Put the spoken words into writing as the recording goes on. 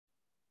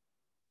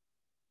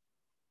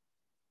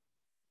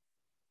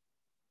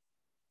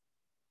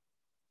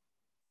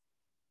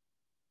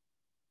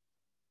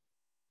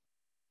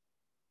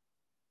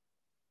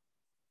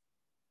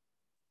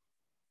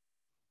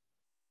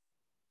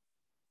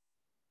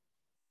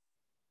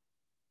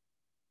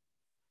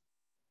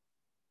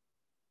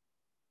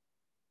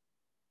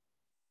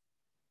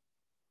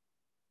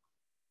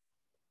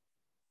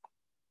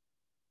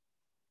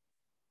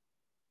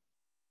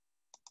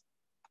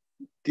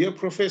Dear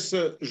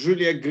Professor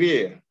Julia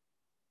Greer,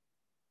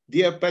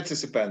 dear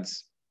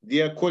participants,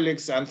 dear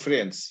colleagues and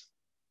friends,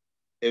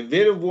 a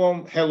very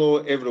warm hello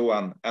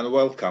everyone and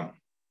welcome.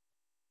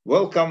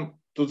 Welcome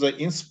to the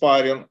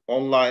inspiring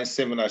online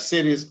seminar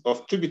series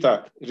of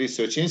TÜBİTAK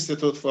Research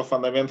Institute for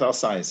Fundamental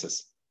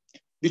Sciences,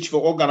 which we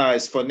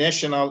organize for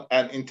national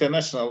and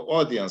international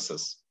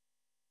audiences,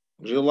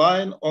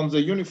 relying on the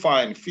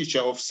unifying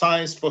feature of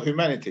science for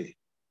humanity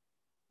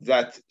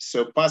that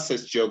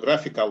surpasses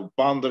geographical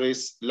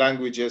boundaries,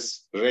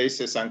 languages,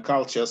 races, and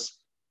cultures,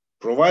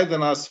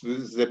 providing us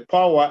with the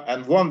power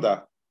and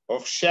wonder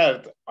of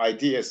shared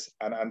ideas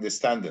and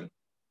understanding.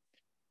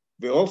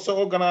 We also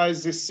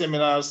organize these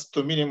seminars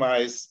to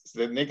minimize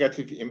the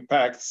negative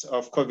impacts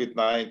of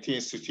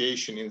COVID-19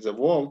 situation in the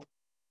world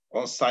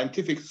on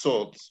scientific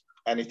thought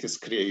and its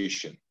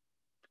creation.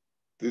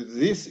 With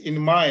this in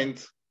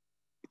mind,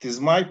 it is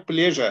my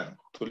pleasure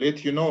to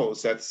let you know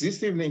that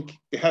this evening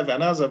we have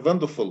another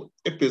wonderful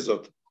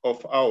episode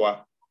of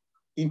our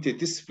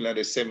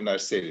interdisciplinary seminar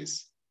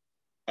series.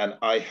 And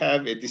I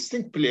have a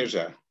distinct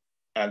pleasure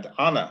and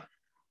honor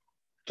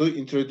to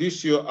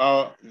introduce you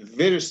our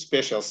very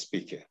special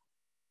speaker,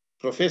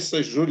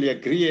 Professor Julia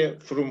Greer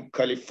from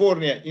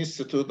California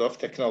Institute of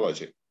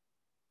Technology.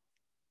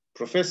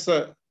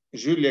 Professor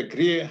Julia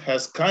Greer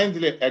has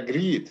kindly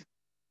agreed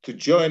to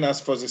join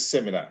us for this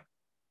seminar,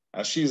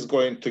 and she is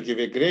going to give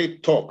a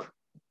great talk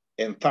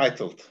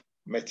entitled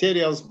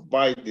Materials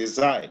by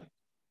Design,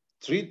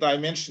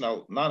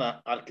 Three-Dimensional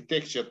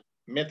Nano-Architected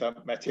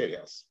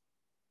Metamaterials.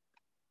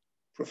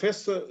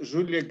 Professor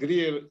Julia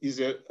Greer is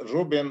a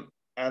Robin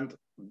and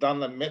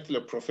Donna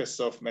Mettler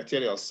Professor of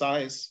Material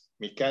Science,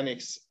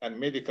 Mechanics, and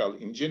Medical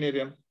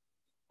Engineering,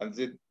 and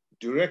the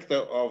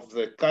Director of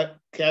the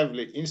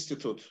Kavli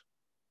Institute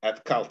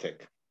at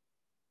Caltech.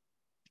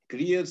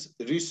 Greer's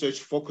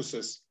research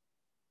focuses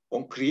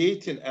on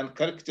creating and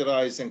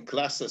characterizing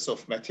classes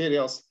of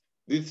materials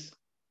with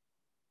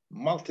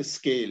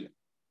multi-scale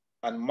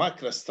and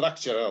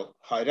microstructural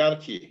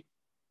hierarchy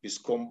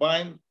with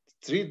combined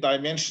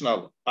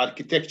three-dimensional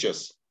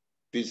architectures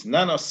with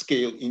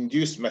nanoscale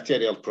induced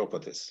material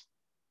properties.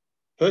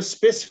 Her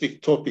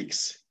specific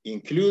topics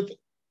include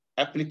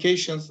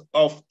applications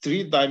of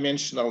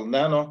three-dimensional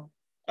nano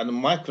and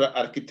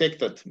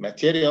micro-architected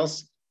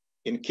materials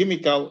in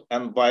chemical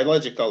and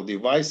biological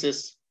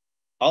devices,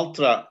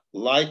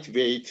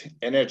 ultra-lightweight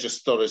energy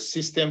storage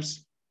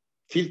systems,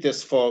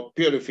 filters for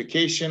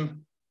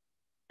purification,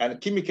 and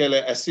chemically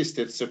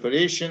assisted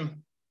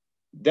separation,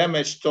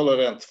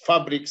 damage-tolerant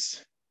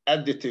fabrics,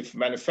 additive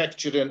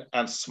manufacturing,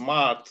 and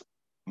smart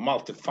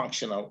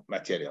multifunctional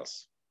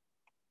materials.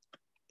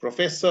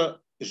 Professor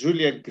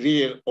Julia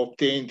Greer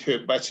obtained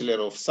her Bachelor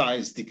of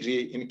Science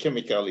degree in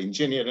Chemical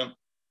Engineering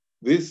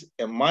with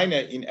a minor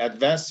in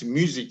Advanced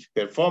Music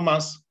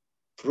Performance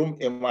from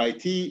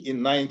MIT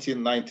in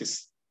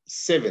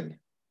 1997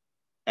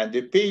 and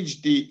a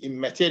PhD in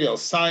Material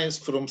Science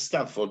from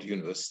Stanford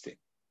University.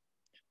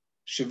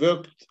 She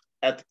worked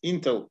at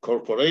Intel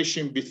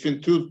Corporation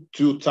between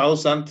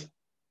 2000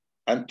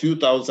 and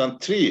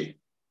 2003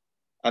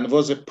 and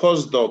was a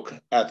postdoc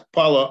at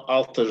Palo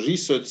Alto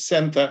Research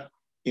Center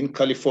in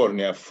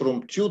California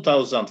from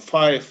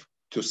 2005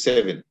 to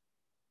 7.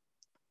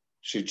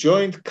 She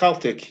joined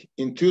Caltech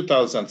in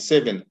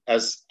 2007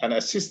 as an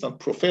assistant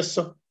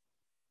professor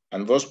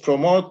and was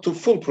promoted to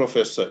full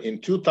professor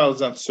in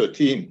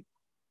 2013.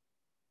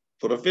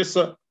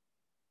 Professor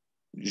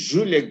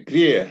Julia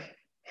Greer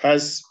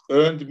has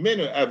earned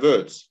many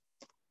awards,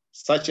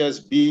 such as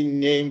being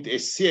named a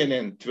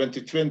CNN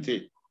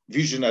 2020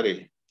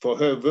 visionary for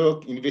her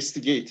work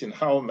investigating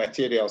how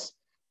materials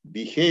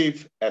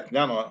behave at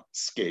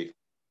nanoscale.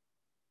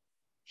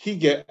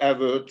 Hige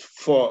Award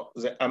for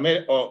the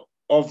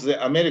of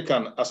the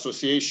American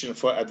Association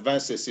for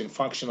Advances in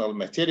Functional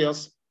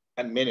Materials,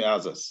 and many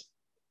others.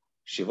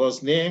 She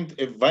was named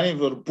a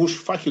Vannevar Bush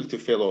Faculty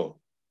Fellow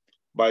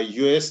by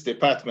US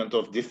Department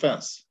of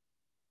Defense.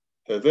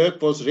 Her work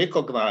was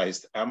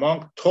recognized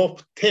among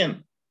top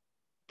 10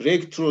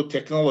 breakthrough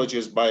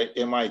technologies by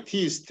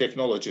MIT's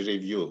Technology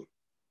Review.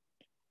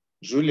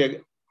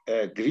 Julia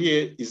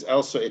Greer is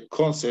also a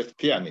concert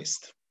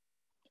pianist.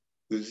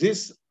 With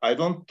this, I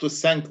want to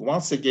thank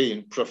once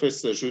again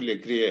Professor Julia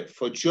Greer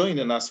for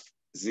joining us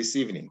this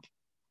evening.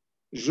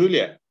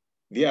 Julia,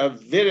 we are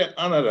very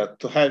honored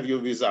to have you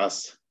with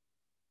us.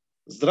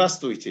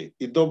 Здравствуйте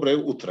и доброе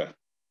утро.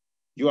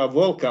 You are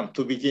welcome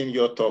to begin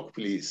your talk,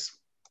 please.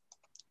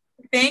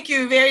 Thank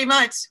you very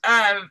much.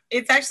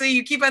 It's actually,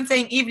 you keep on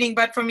saying evening,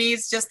 but for me,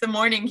 it's just the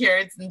morning here.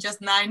 It's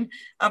just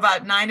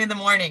about 9 in the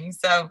morning.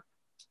 So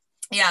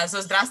yeah, so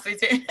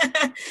здравствуйте.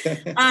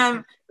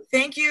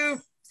 Thank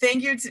you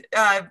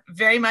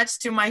very much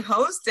to my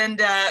host,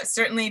 and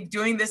certainly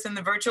doing this in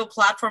the virtual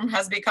platform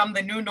has become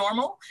the new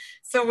normal.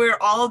 So we're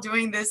all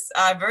doing this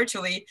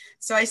virtually.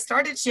 So I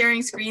started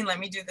sharing screen. Let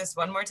me do this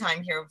one more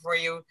time here for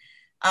you.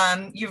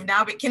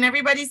 Can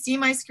everybody see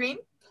my screen?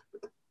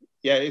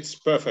 Yeah, it's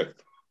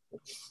perfect.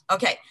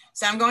 Okay,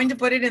 so I'm going to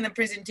put it in the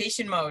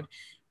presentation mode.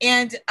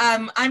 And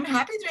I'm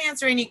happy to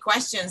answer any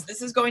questions.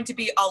 This is going to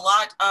be a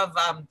lot of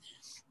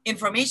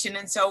information.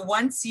 And so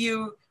once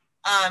you,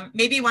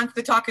 maybe once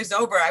the talk is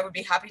over, I would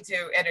be happy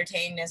to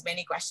entertain as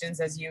many questions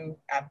as you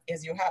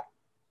have.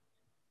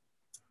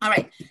 All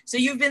right, so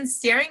you've been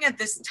staring at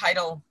this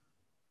title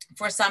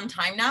for some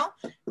time now,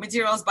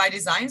 Materials by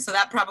Design, so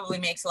that probably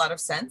makes a lot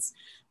of sense.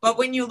 But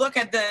when you look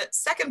at the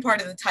second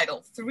part of the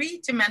title,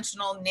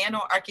 three-dimensional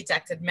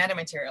nano-architected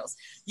metamaterials,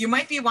 you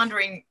might be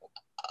wondering,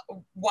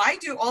 why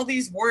do all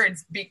these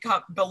words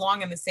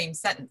belong in the same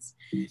sentence?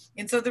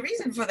 And so the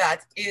reason for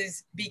that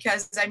is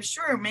because I'm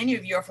sure many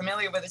of you are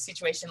familiar with a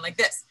situation like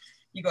this.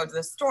 You go to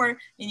the store and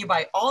you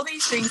buy all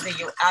these things that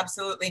you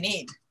absolutely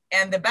need.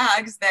 And the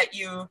bags that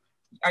you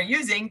are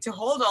using to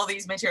hold all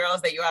these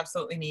materials that you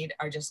absolutely need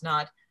are just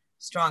not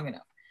strong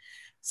enough.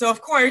 So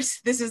of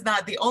course, this is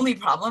not the only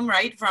problem,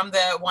 right? From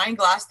the wine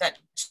glass that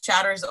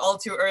shatters all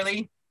too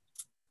early,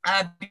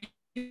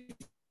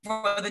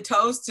 for the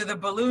toast, to the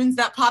balloons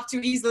that pop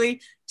too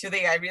easily, to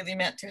the I really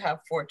meant to have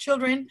 4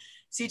 children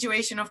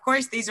situation. Of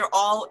course, these are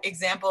all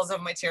examples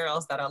of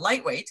materials that are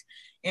lightweight.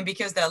 And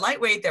because they're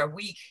lightweight, they're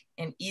weak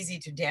and easy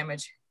to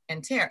damage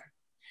and tear.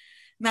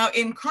 Now,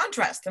 in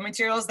contrast, the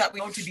materials that we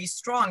know to be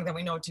strong, that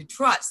we know to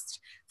trust.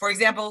 For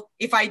example,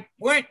 if I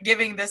weren't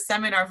giving this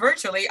seminar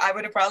virtually, I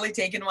would have probably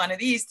taken one of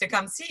these to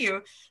come see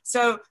you.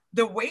 So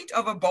the weight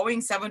of a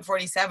Boeing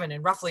 747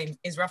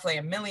 is roughly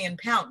 1 million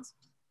pounds.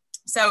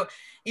 So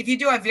if you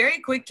do a very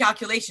quick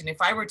calculation, if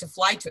I were to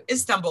fly to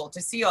Istanbul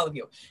to see all of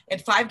you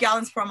at 5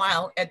 gallons per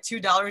mile at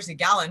 $2 a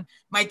gallon,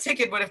 my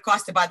ticket would have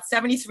cost about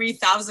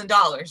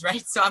 $73,000,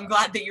 right? So I'm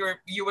glad that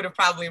you would have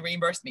probably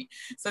reimbursed me.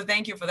 So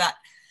thank you for that.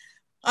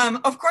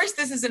 Of course,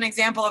 this is an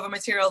example of a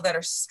material that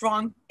are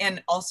strong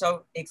and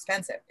also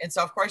expensive. And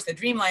so of course, the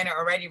Dreamliner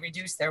already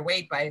reduced their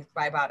weight by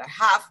about a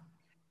half,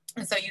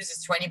 and so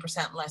uses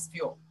 20% less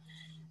fuel.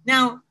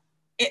 Now,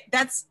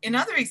 that's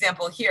another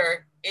example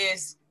here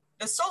is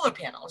the solar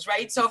panels,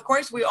 right? So of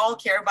course, we all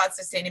care about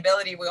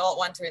sustainability. We all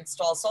want to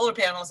install solar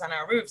panels on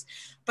our roofs,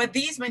 but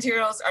these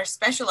materials are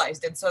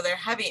specialized, and so they're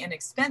heavy and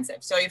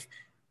expensive. So if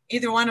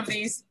either one of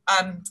these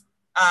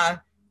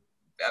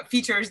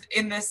features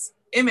in this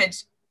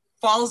image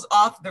falls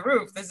off the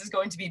roof, this is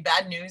going to be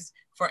bad news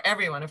for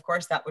everyone. Of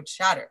course, that would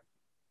shatter.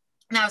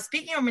 Now,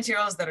 speaking of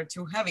materials that are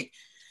too heavy,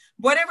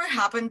 whatever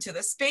happened to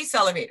the space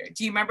elevator?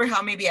 Do you remember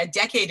how maybe a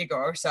decade ago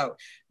or so,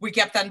 we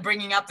kept on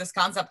bringing up this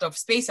concept of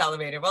space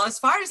elevator? Well, as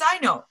far as I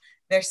know,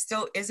 there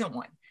still isn't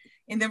one.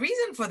 And the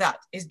reason for that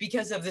is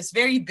because of this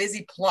very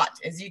busy plot.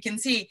 As you can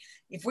see,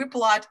 if we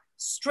plot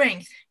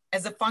strength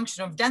as a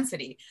function of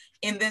density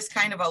in this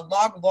kind of a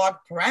log-log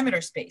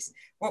parameter space,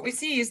 what we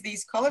see is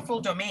these colorful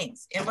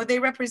domains. And what they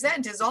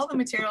represent is all the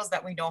materials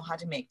that we know how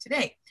to make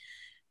today.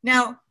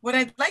 Now, what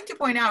I'd like to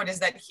point out is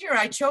that here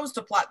I chose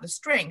to plot the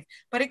strength,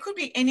 but it could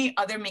be any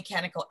other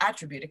mechanical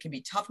attribute. It could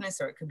be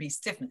toughness or it could be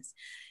stiffness.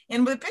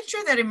 And the picture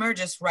that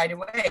emerges right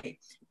away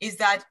is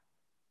that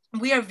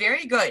we are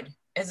very good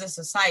as a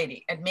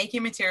society at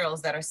making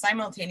materials that are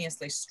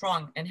simultaneously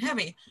strong and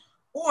heavy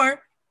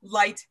or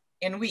light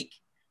and weak.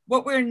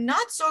 What we're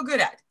not so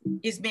good at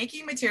is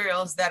making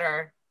materials that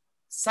are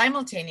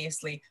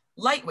simultaneously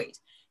lightweight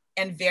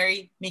and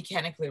very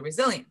mechanically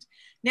resilient.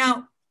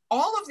 Now,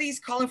 all of these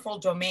colorful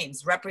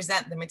domains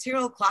represent the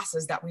material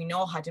classes that we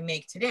know how to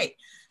make today.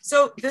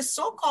 So the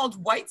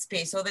so-called white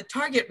space or the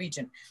target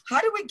region, how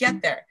do we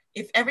get there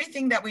if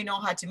everything that we know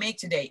how to make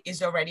today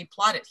is already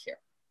plotted here?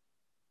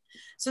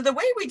 So the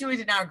way we do it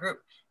in our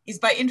group is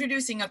by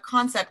introducing a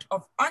concept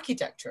of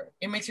architecture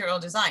in material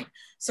design.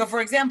 So for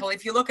example,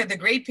 if you look at the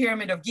Great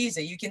Pyramid of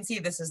Giza, you can see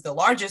this is the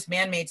largest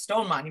man-made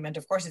stone monument.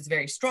 Of course, it's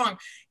very strong.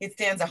 It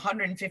stands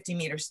 150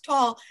 meters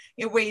tall.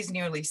 It weighs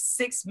nearly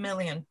 6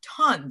 million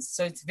tons,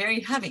 so it's very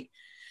heavy.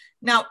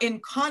 Now,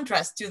 in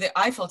contrast to the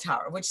Eiffel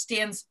Tower, which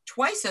stands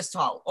twice as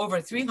tall, over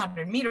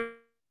 300 meters,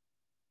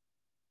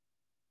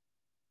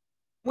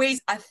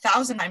 weighs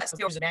 1,000 times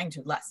the orders of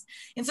magnitude less.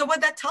 And so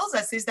what that tells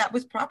us is that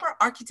with proper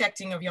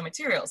architecting of your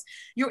materials,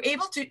 you're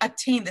able to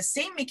attain the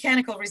same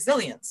mechanical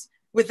resilience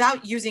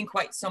without using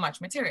quite so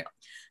much material.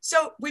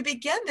 So we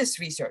began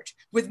this research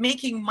with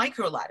making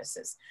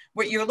microlattices.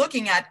 What you're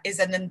looking at is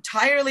an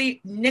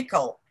entirely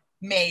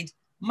nickel-made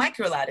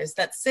microlattice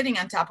that's sitting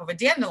on top of a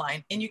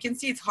dandelion, and you can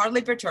see it's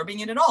hardly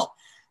perturbing it at all.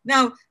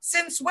 Now,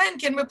 since when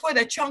can we put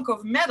a chunk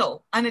of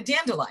metal on a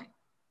dandelion,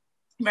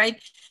 right?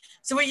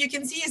 So what you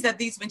can see is that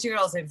these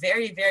materials are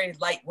very, very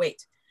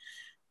lightweight.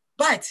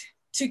 But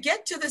to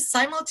get to the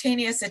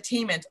simultaneous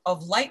attainment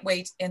of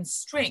lightweight and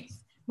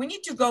strength, we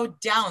need to go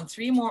down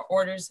 3 more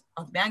orders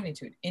of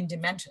magnitude in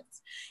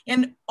dimensions.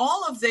 And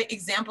all of the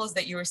examples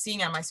that you are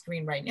seeing on my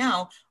screen right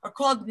now are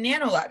called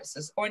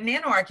nanolattices or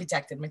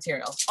nano-architected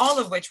materials, all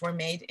of which were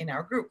made in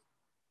our group.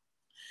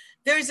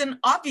 There's an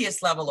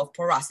obvious level of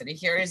porosity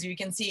here. As you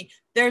can see,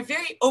 they're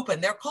very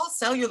open. They're called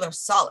cellular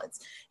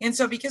solids. And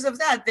so because of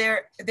that,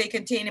 they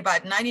contain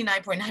about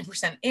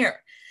 99.9%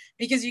 air,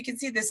 because you can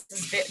see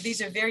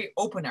these are very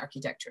open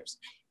architectures.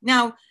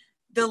 Now,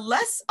 the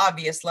less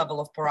obvious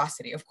level of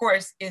porosity, of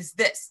course, is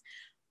this.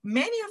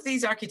 many of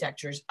these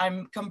architectures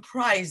are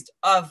comprised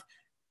of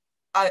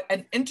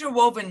an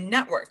interwoven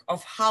network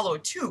of hollow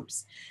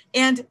tubes.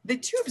 And the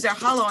tubes are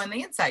hollow on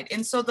the inside.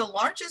 And so the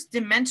largest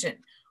dimension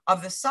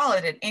of the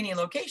solid at any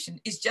location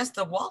is just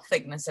the wall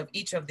thickness of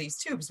each of these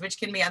tubes, which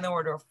can be on the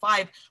order of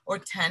 5 or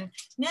 10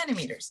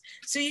 nanometers.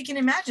 So you can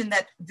imagine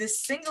that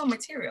this single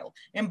material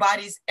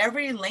embodies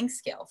every length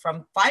scale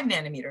from 5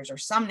 nanometers or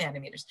some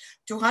nanometers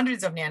to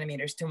hundreds of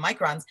nanometers to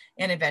microns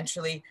and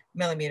eventually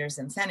millimeters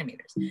and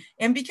centimeters.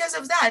 And because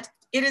of that,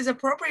 it is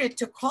appropriate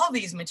to call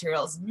these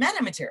materials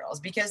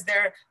metamaterials because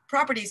their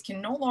properties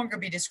can no longer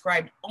be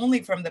described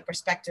only from the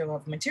perspective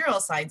of material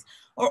science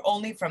or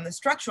only from the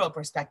structural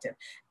perspective.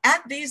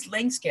 At these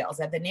length scales,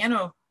 at the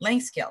nano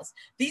length scales,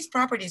 these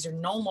properties are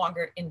no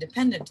longer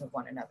independent of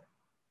one another.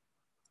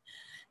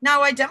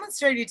 Now, I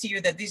demonstrated to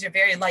you that these are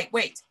very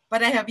lightweight,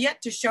 but I have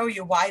yet to show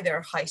you why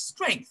they're high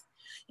strength.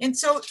 And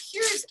so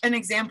here's an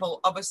example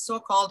of a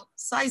so-called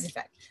size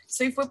effect.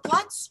 So if we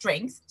plot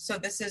strength, so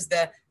this is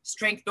the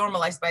strength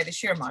normalized by the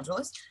shear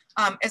modulus,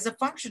 as a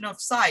function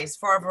of size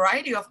for a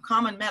variety of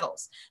common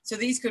metals. So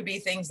these could be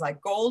things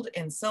like gold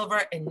and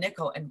silver and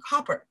nickel and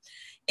copper.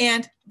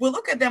 And we'll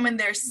look at them in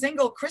their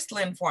single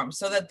crystalline form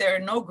so that there are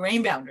no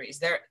grain boundaries.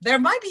 There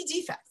might be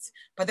defects,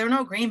 but there are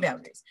no grain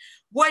boundaries.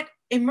 What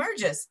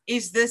emerges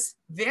is this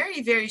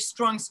very, very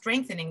strong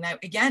strengthening. Now,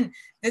 again,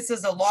 this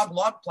is a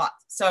log-log plot.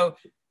 So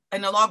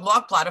in a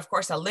log-log plot, of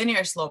course, a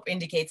linear slope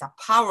indicates a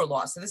power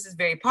law. So this is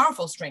very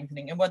powerful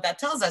strengthening. And what that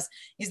tells us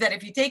is that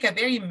if you take a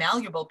very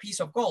malleable piece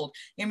of gold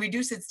and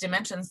reduce its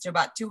dimensions to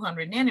about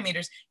 200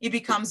 nanometers, it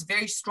becomes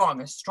very strong,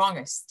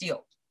 as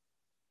steel.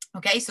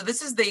 Okay, so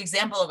this is the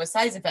example of a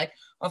size effect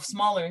of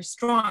smaller is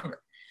stronger.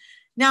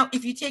 Now,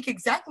 if you take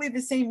exactly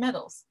the same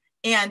metals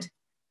and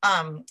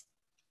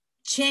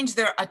change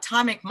their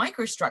atomic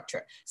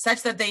microstructure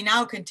such that they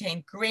now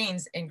contain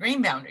grains and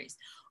grain boundaries,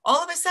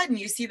 all of a sudden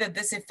you see that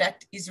this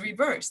effect is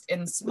reversed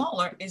and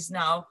smaller is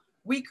now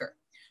weaker.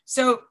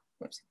 So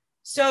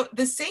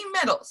the same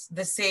metals,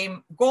 the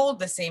same gold,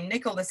 the same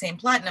nickel, the same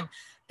platinum,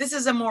 this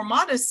is a more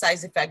modest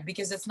size effect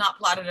because it's not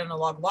plotted in a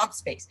log-log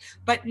space.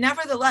 But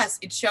nevertheless,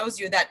 it shows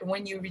you that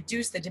when you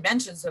reduce the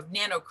dimensions of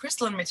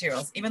nanocrystalline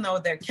materials, even though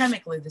they're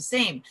chemically the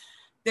same,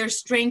 their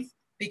strength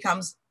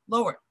becomes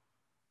lower.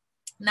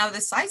 Now, the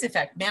size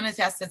effect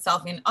manifests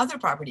itself in other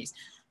properties.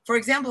 For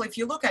example, if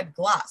you look at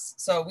glass,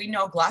 so we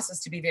know glass is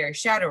to be very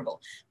shatterable,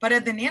 but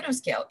at the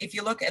nanoscale, if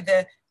you look at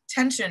the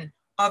tension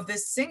of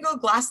this single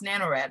glass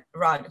nanorod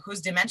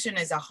whose dimension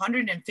is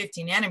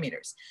 150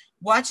 nanometers,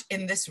 watch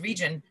in this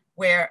region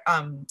where,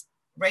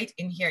 right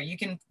in here, you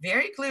can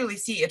very clearly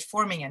see it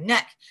forming a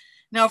neck.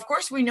 Now, of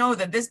course, we know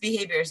that this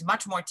behavior is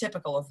much more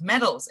typical of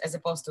metals as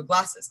opposed to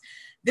glasses.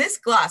 This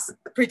glass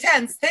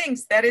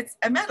thinks that it's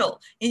a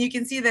metal, and you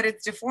can see that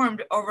it's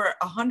deformed over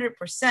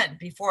 100%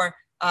 before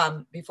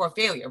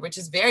failure, which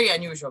is very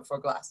unusual for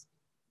glass.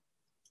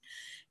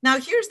 Now,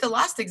 here's the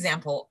last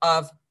example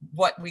of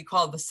what we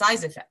call the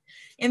size effect,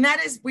 and that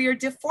is we are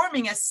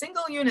deforming a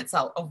single unit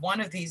cell of one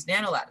of these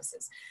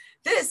nanolattices.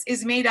 This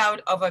is made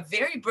out of a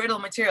very brittle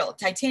material,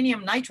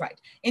 titanium nitride,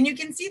 and you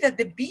can see that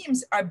the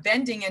beams are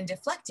bending and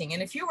deflecting,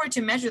 and if you were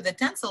to measure the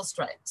tensile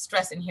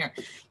stress in here,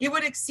 it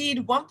would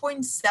exceed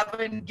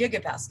 1.7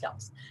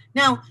 gigapascals.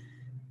 Now,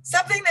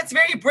 something that's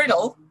very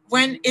brittle,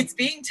 when it's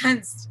being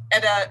tensed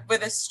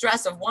with a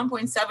stress of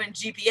 1.7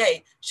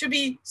 GPa, should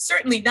be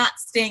certainly not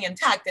staying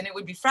intact and it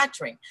would be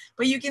fracturing.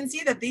 But you can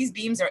see that these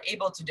beams are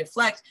able to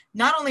deflect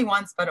not only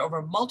once, but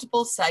over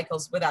multiple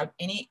cycles without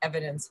any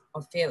evidence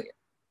of failure.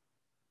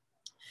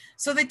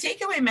 So the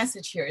takeaway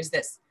message here is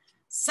this: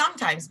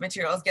 sometimes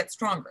materials get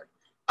stronger,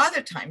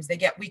 other times they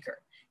get weaker,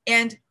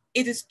 and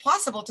it is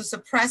possible to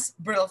suppress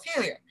brittle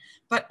failure.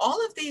 But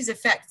all of these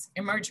effects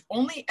emerge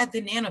only at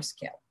the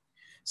nanoscale.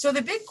 So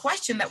the big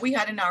question that we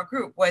had in our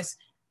group was,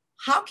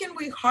 how can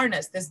we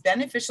harness this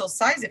beneficial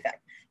size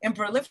effect and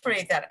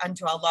proliferate that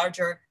onto a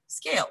larger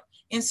scale?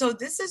 And so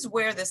this is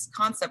where this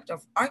concept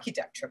of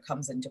architecture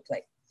comes into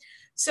play.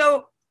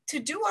 So to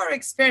do our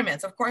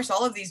experiments, of course,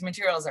 all of these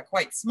materials are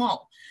quite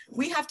small.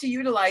 We have to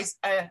utilize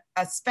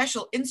a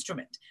special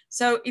instrument.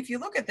 So if you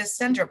look at this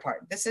center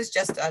part, this is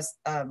just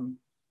an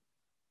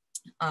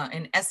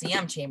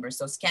SEM chamber,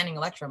 so scanning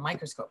electron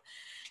microscope.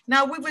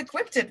 Now, we've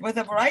equipped it with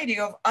a variety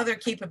of other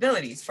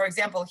capabilities. For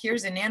example,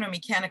 here's a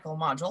nanomechanical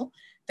module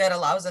that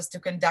allows us to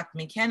conduct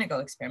mechanical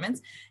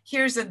experiments.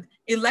 Here's an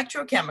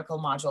electrochemical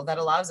module that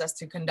allows us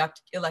to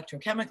conduct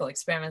electrochemical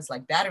experiments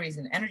like batteries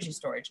and energy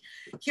storage.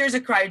 Here's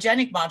a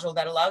cryogenic module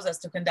that allows us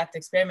to conduct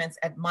experiments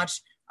at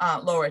much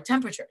lower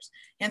temperatures.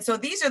 And so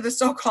these are the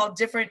so-called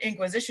different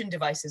inquisition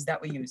devices that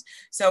we use.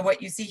 So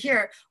what you see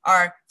here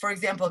are, for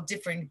example,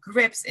 different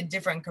grips and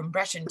different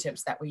compression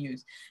tips that we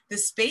use. The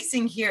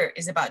spacing here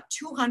is about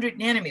 200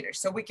 nanometers.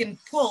 So we can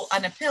pull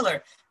on a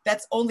pillar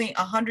that's only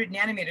 100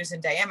 nanometers in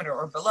diameter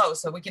or below.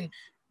 So we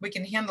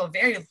can handle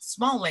very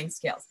small length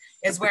scales,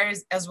 as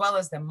well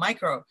as the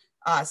micro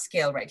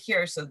scale right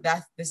here. So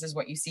this is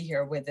what you see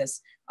here with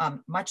this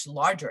much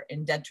larger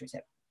indenter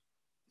tip.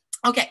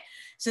 Okay,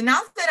 so now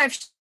that I've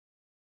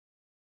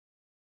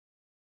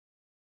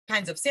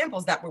kinds of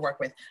samples that we work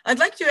with,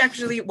 I'd like to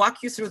actually walk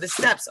you through the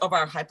steps of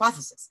our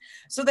hypothesis.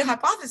 So the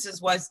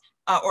hypothesis was,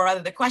 or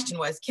rather the question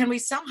was, can we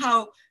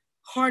somehow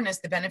harness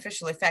the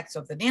beneficial effects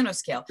of the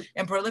nanoscale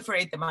and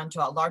proliferate them onto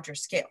a larger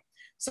scale?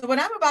 So what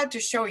I'm about to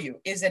show you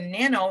is a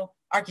nano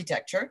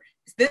architecture.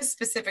 This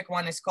specific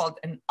one is called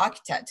an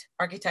octet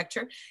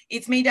architecture.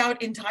 It's made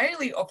out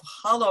entirely of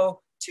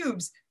hollow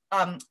tubes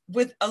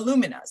with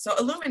alumina. So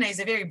alumina is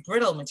a very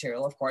brittle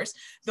material, of course.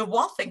 The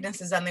wall thickness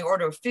is on the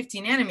order of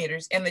 50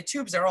 nanometers and the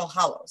tubes are all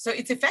hollow. So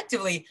it's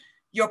effectively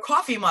your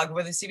coffee mug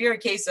with a severe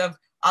case of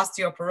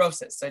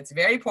osteoporosis. So it's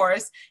very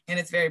porous and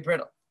it's very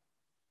brittle.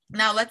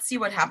 Now let's see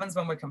what happens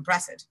when we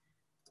compress it.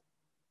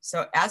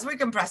 So as we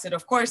compress it,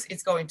 of course,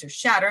 it's going to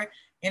shatter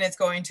and it's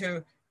going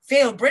to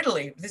fail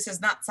brittly. This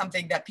is not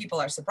something that people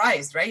are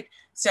surprised, right?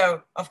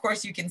 So of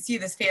course you can see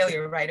this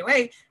failure right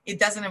away. It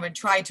doesn't even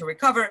try to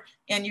recover.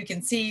 And you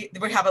can see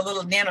we have a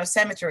little nano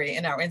symmetry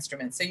in our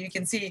instrument. So you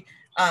can see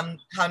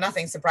how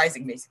nothing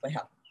surprising basically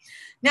happened.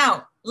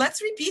 Now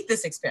let's repeat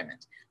this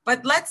experiment,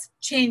 but let's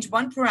change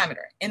one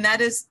parameter, and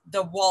that is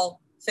the wall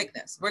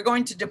thickness. We're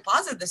going to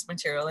deposit this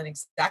material in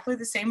exactly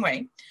the same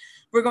way.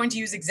 We're going to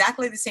use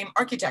exactly the same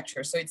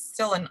architecture. So it's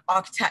still an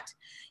octet.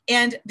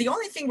 And the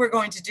only thing we're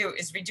going to do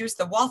is reduce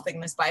the wall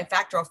thickness by a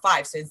factor of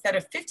 5. So instead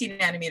of 50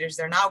 nanometers,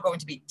 they're now going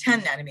to be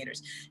 10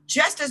 nanometers,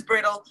 just as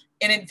brittle.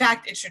 And in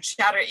fact, it should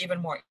shatter even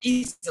more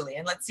easily.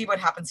 And let's see what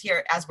happens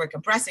here as we're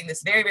compressing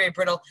this very, very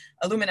brittle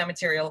aluminum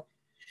material.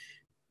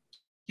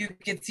 You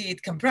can see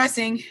it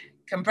compressing,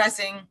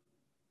 compressing,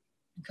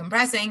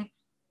 compressing.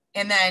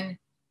 And then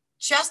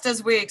just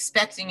as we're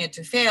expecting it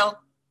to fail,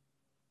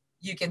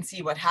 you can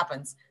see what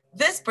happens.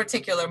 This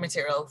particular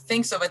material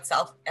thinks of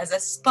itself as a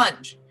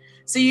sponge.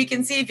 So you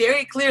can see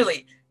very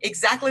clearly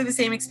exactly the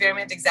same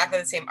experiment, exactly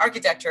the same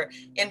architecture,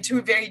 and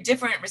two very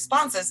different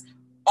responses,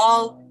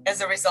 all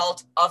as a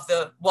result of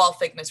the wall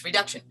thickness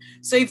reduction.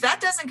 So if that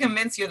doesn't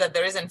convince you that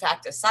there is in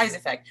fact a size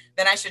effect,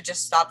 then I should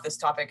just stop this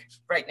topic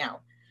right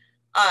now.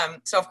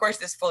 So of course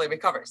this fully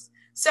recovers.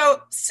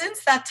 So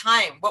since that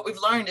time, what we've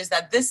learned is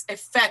that this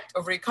effect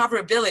of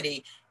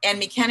recoverability and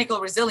mechanical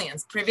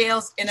resilience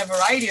prevails in a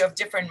variety of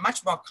different,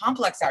 much more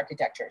complex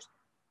architectures.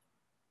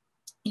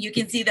 You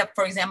can see that,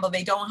 for example,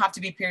 they don't have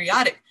to be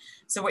periodic.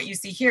 So what you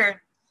see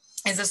here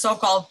is a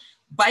so-called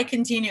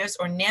bicontinuous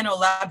or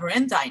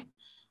nano-labyrinthine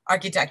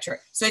architecture.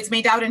 So it's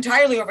made out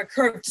entirely of a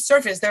curved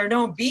surface. There are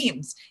no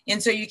beams.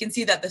 And so you can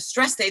see that the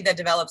stress state that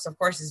develops, of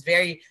course, is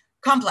very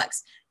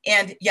complex.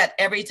 And yet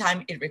every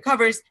time it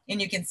recovers, and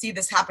you can see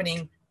this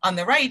happening on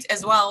the right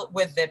as well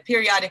with the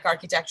periodic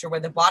architecture where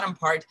the bottom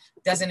part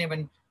doesn't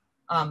even,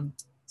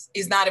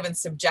 is not even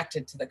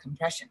subjected to the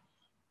compression.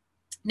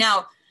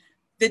 Now,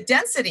 the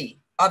density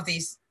of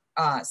these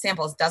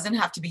samples doesn't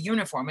have to be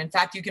uniform. In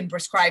fact, you can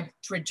prescribe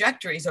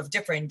trajectories of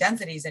different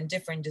densities and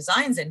different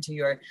designs into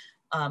your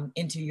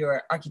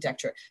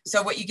architecture.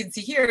 So what you can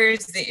see here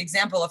is the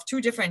example of two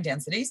different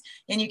densities,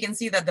 and you can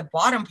see that the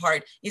bottom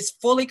part is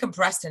fully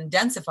compressed and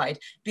densified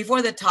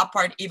before the top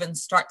part even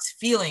starts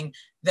feeling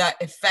the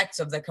effects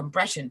of the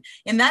compression.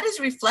 And that is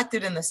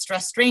reflected in the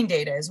stress strain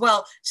data as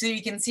well. So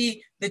you can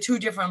see the two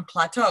different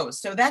plateaus.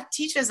 So that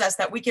teaches us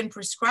that we can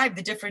prescribe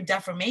the different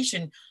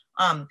deformation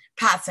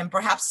paths and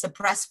perhaps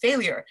suppress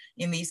failure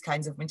in these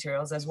kinds of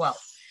materials as well.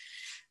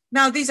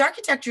 Now, these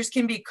architectures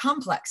can be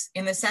complex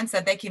in the sense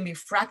that they can be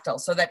fractal,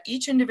 so that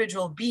each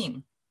individual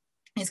beam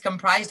is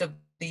comprised of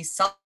these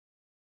cells.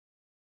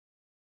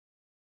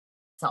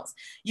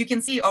 You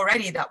can see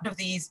already that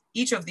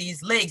each of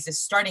these legs is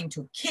starting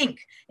to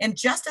kink. And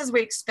just as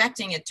we're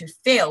expecting it to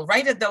fail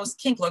right at those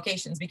kink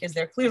locations, because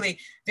they're clearly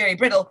very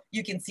brittle,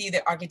 you can see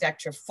the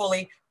architecture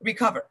fully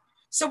recover.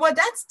 So what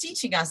that's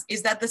teaching us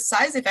is that the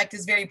size effect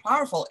is very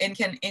powerful and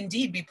can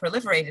indeed be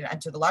proliferated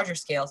onto the larger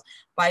scales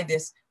by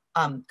this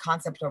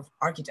concept of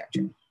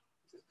architecture.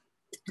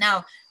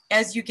 Now,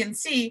 as you can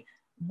see,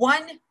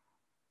 one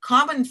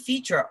common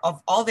feature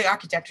of all the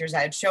architectures I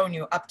had shown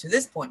you up to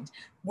this point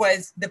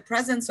was the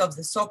presence of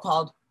the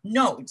so-called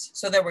nodes.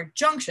 So there were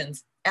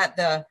junctions at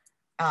the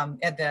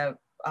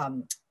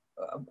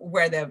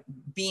where the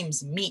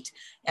beams meet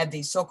at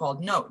these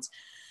so-called nodes.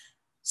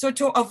 So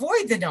to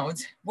avoid the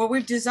nodes, what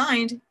we've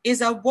designed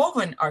is a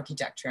woven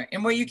architecture.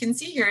 And what you can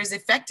see here is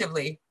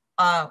effectively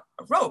a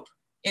rope.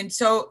 And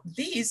so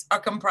these are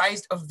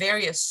comprised of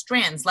various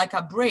strands, like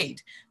a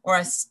braid or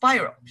a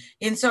spiral.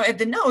 And so at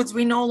the nodes,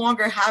 we no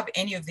longer have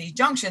any of these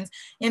junctions.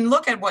 And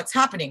look at what's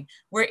happening.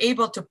 We're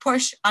able to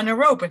push on a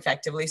rope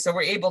effectively. So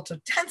we're able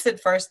to tense it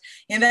first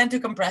and then to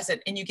compress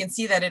it. And you can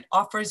see that it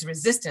offers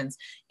resistance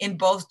in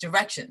both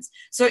directions.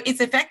 So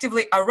it's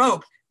effectively a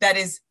rope that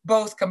is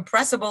both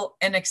compressible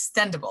and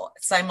extendable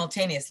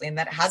simultaneously. And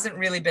that hasn't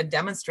really been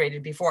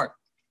demonstrated before.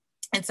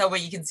 And so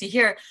what you can see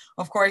here,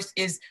 of course,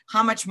 is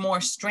how much more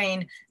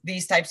strain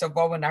these types of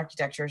woven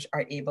architectures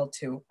are able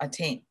to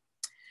attain.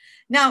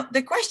 Now,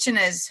 the question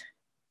is,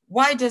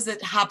 why does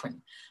it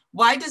happen?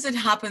 Why does it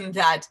happen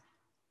that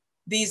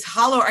these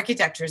hollow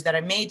architectures that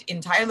are made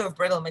entirely of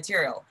brittle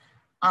material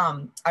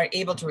are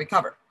able to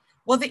recover?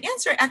 Well, the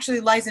answer actually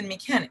lies in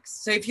mechanics.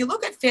 So if you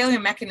look at failure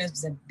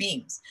mechanisms and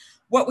beams,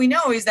 what we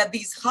know is that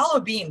these hollow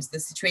beams, the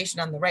situation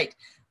on the right,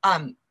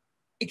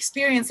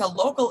 experience a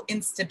local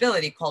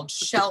instability called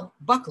shell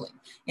buckling.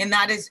 And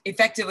that is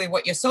effectively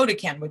what your soda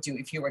can would do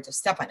if you were to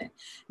step on it.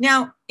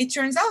 Now, it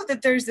turns out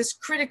that there's this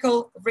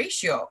critical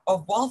ratio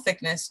of wall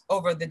thickness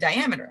over the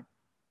diameter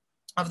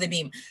of the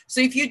beam. So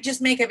if you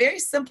just make a very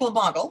simple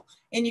model,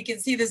 and you can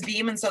see this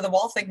beam, and so the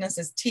wall thickness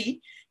is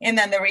T, and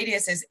then the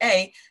radius is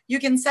A, you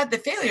can set the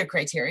failure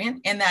criterion,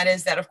 and that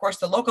is that, of course,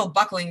 the local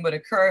buckling would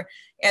occur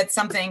at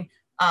something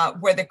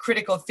where the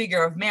critical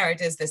figure of merit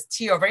is this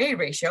T over A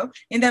ratio,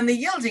 and then the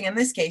yielding in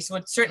this case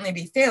would certainly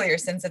be failure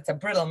since it's a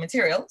brittle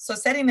material. So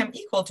setting them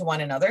equal to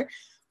one another,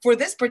 for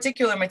this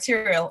particular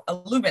material,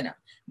 alumina,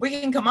 we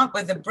can come up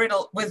with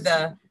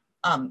the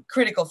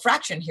critical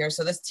fraction here.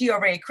 So this T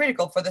over A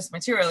critical for this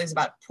material is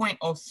about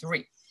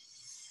 0.03.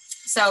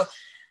 So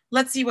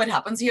let's see what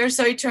happens here.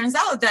 So it turns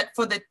out that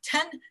for the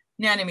 10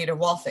 nanometer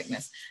wall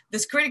thickness,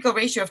 this critical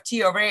ratio of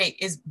T over A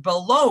is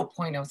below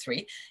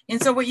 0.03.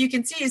 And so what you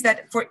can see is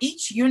that for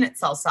each unit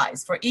cell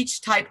size, for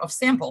each type of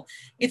sample,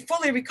 it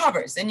fully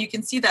recovers. And you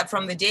can see that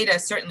from the data,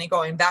 certainly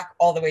going back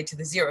all the way to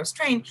the zero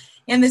strain.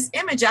 And this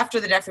image after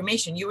the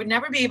deformation, you would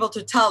never be able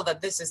to tell that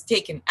this is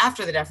taken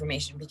after the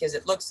deformation because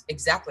it looks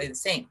exactly the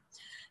same.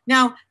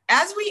 Now,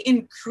 as we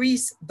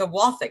increase the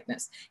wall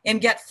thickness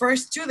and get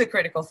first to the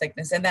critical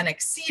thickness and then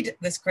exceed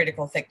this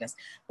critical thickness,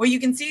 what you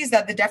can see is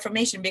that the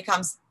deformation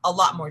becomes a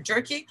lot more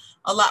jerky,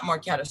 a lot more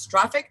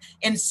catastrophic,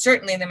 and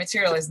certainly the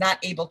material is not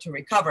able to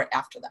recover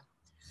after that.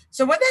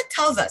 So what that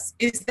tells us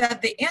is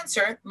that the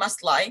answer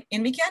must lie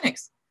in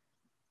mechanics,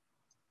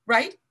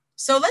 right?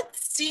 So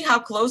let's see how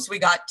close we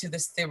got to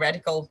this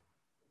theoretical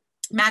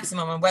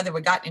maximum and whether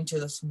we got into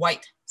this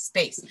white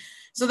space.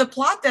 So the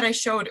plot that I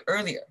showed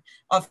earlier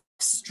of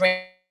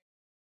strength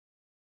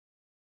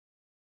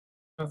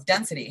of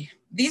density,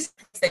 these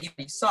that you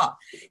saw,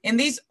 in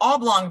these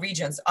oblong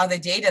regions are the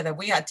data that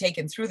we had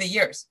taken through the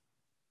years.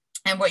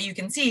 And what you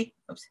can see,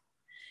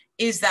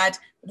 is that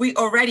we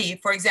already,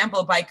 for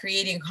example, by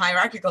creating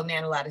hierarchical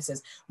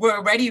nanolattices, we're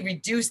already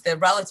reduced the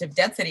relative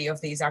density of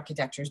these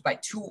architectures by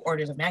 2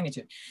 orders of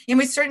magnitude. And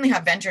we certainly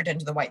have ventured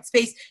into the white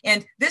space.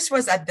 And this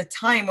was at the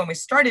time when we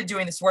started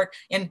doing this work,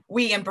 and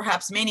we and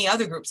perhaps many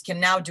other groups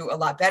can now do a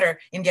lot better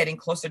in getting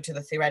closer to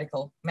the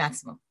theoretical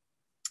maximum.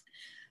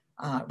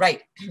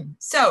 Right,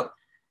 so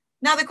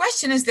now the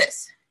question is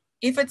this: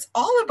 if it's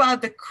all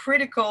about the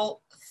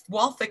critical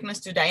wall thickness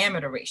to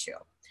diameter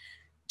ratio,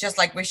 just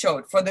like we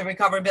showed for the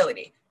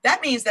recoverability,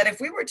 that means that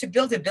if we were to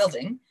build a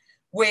building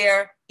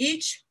where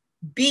each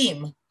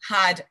beam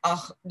had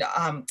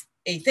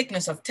a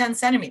thickness of 10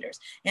 centimeters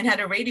and had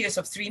a radius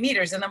of 3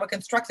 meters, and then we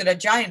constructed a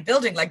giant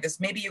building like this,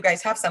 maybe you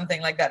guys have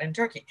something like that in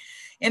Turkey,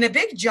 and a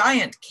big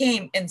giant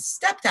came and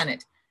stepped on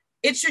it,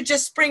 it should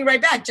just spring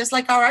right back, just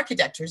like our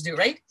architectures do,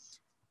 right?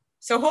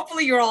 So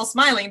hopefully you're all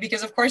smiling,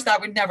 because of course that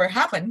would never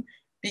happen,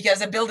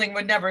 because a building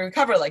would never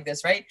recover like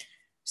this, right?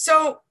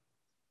 So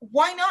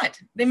why not?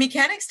 The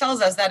mechanics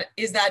tells us that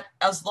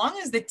as long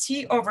as the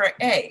T over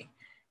A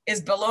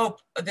is below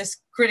this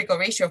critical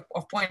ratio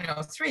of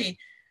 0.03,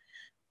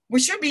 we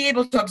should be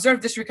able to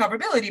observe this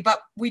recoverability,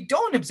 but we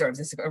don't observe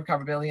this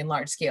recoverability in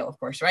large scale, of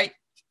course, right?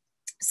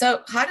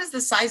 So how does the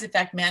size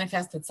effect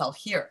manifest itself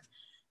here?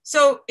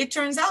 So it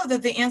turns out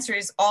that the answer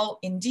is all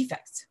in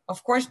defects.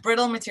 Of course,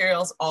 brittle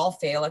materials all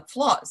fail at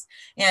flaws.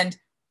 And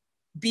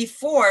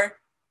before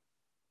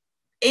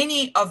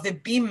any of the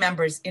beam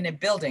members in a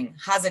building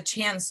has a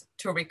chance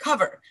to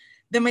recover,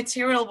 the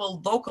material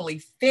will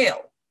locally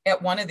fail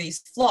at one of these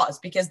flaws,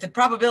 because the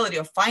probability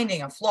of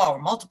finding a flaw or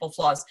multiple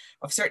flaws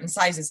of certain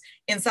sizes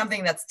in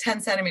something that's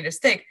 10 centimeters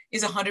thick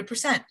is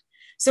 100%.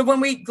 So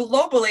when we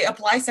globally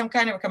apply some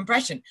kind of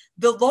compression,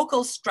 the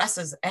local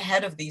stresses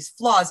ahead of these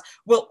flaws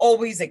will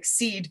always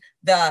exceed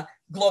the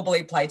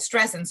globally applied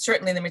stress, and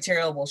certainly the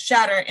material will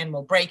shatter and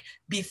will break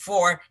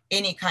before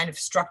any kind of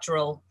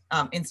structural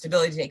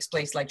instability takes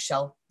place, like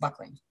shell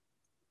buckling.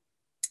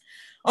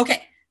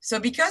 Okay, so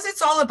because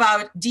it's all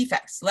about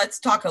defects, let's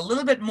talk a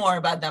little bit more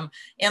about them,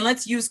 and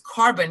let's use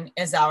carbon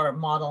as our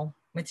model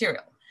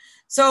material.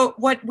 So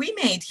what we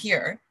made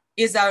here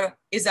is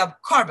a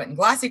carbon,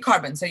 glassy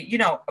carbon, so you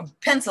know, a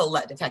pencil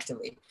lead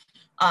effectively,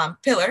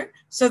 pillar.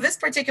 So this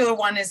particular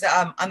one is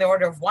on the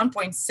order of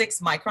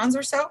 1.6 microns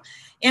or so,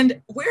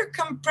 and we're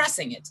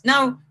compressing it.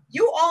 Now,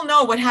 you all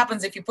know what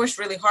happens if you push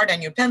really hard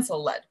on your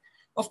pencil lead.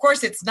 Of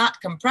course, it's not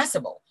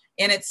compressible,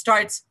 and it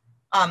starts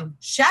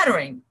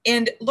shattering.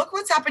 And look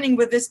what's happening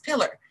with this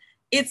pillar.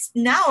 It's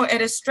now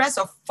at a stress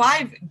of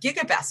 5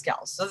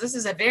 gigapascals. So this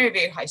is a very,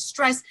 very high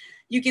stress.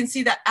 You can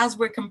see that as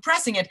we're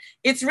compressing it,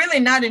 it's really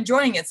not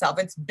enjoying itself.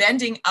 It's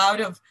bending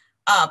out of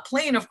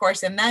plane, of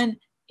course, and then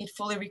it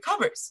fully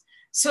recovers.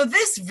 So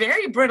this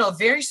very brittle,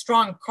 very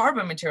strong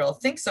carbon material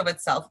thinks of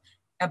itself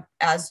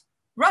as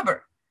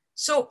rubber.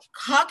 So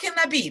how can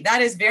that be?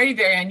 That is very,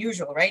 very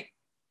unusual, right?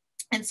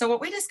 And so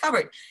what we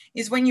discovered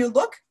is when you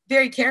look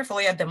very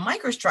carefully at the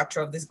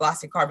microstructure of this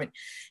glassy carbon,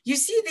 you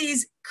see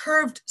these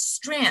curved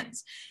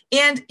strands.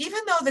 And even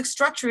though the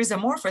structure is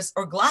amorphous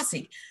or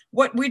glassy,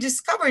 what we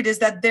discovered is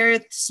that there are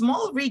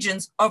small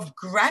regions of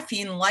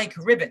graphene-like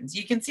ribbons.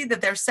 You can see that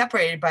they're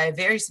separated by a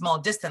very small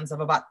distance of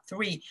about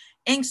 3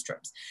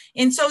 angstroms.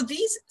 And so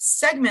these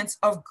segments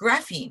of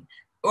graphene,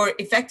 or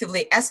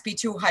effectively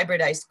sp2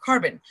 hybridized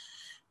carbon,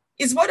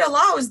 is what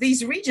allows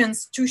these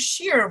regions to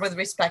shear with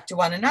respect to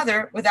one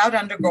another without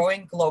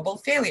undergoing global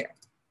failure.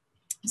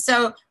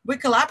 So we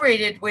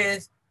collaborated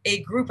with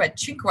a group at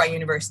Tsinghua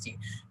University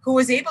who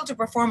was able to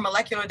perform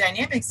molecular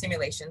dynamics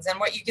simulations. And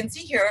what you can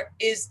see here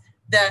is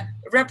the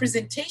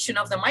representation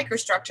of the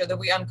microstructure that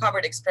we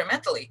uncovered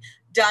experimentally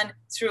done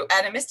through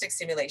atomistic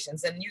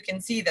simulations. And you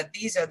can see that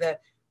these are the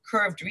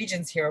curved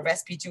regions here of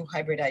sp2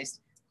 hybridized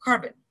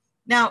carbon.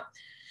 Now,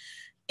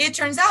 it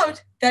turns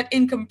out that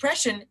in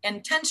compression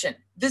and tension,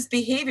 this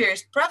behavior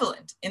is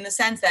prevalent in the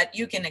sense that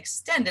you can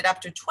extend it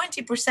up to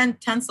 20%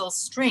 tensile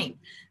strain.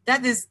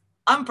 That is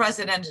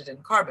unprecedented in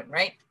carbon,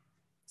 right?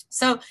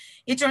 So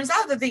it turns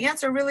out that the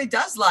answer really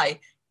does lie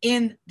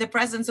in the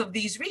presence of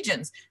these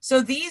regions.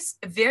 So these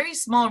very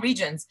small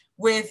regions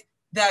with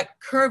the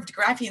curved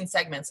graphene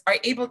segments are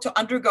able to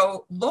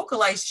undergo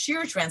localized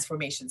shear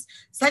transformations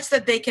such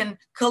that they can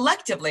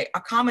collectively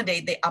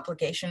accommodate the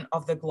application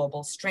of the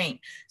global strain.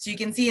 So you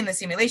can see in the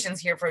simulations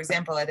here, for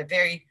example, at a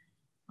very,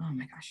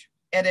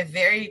 at a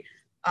very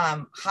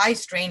high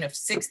strain of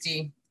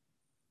 60%,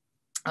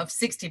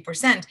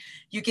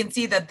 you can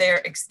see that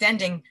they're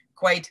extending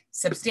quite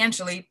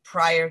substantially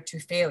prior to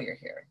failure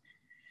here.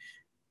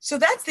 So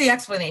that's the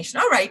explanation.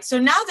 All right, so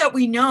now that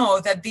we know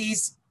that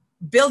these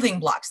building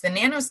blocks, the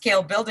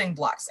nanoscale building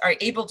blocks, are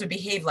able to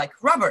behave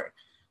like rubber,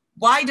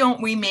 why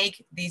don't we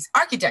make these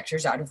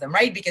architectures out of them,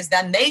 right? Because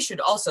then they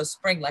should also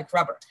spring like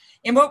rubber.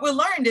 And what we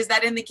learned is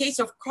that in the case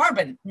of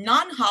carbon,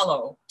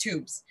 non-hollow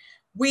tubes,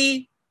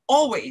 we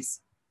always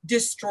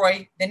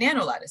destroy the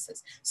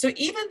nanolattices. So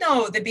even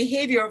though the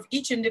behavior of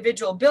each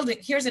individual building,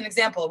 here's an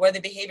example where the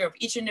behavior of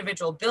each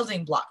individual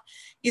building block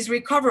is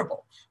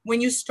recoverable.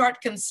 When you start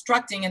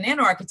constructing a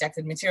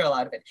nano-architected material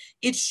out of it,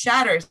 it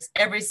shatters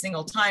every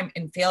single time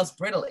and fails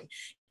brittly.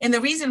 And the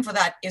reason for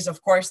that is,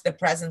 of course, the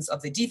presence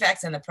of the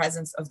defects and the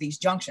presence of these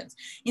junctions.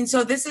 And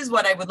so this is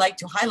what I would like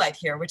to highlight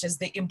here, which is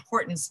the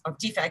importance of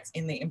defects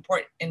and the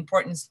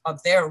importance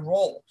of their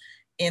role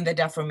in the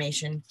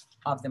deformation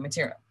of the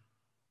material.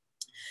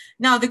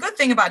 Now, the good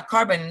thing about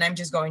carbon, and I'm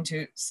just going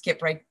to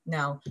skip right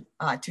now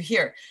to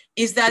here,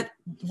 is that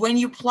when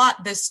you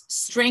plot this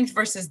strength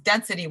versus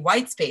density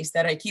white space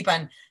that I keep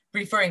on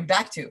referring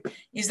back to,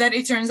 is that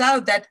it turns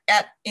out that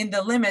in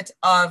the limit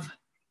of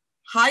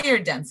higher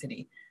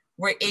density,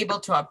 we're able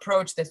to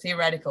approach the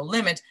theoretical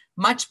limit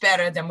much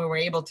better than we were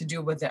able to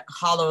do with the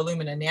hollow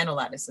alumina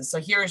nanolattices.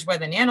 So here's where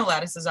the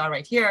nanolattices are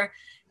right here.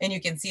 And you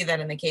can see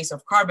that in the case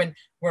of carbon,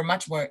 we're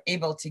much more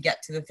able to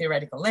get to the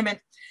theoretical limit.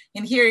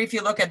 And here, if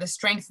you look at the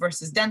strength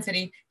versus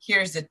density,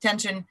 here's the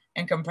tension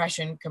and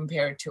compression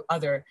compared to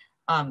other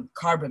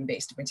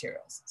carbon-based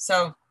materials.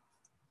 So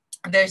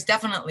there's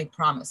definitely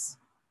promise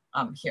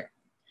here.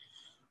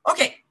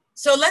 Okay,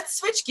 so let's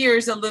switch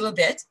gears a little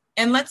bit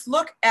and let's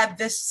look at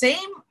the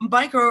same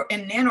micro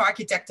and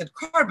nano-architected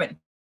carbon.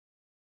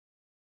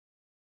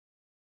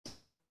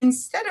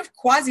 Instead of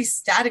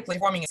quasi-statically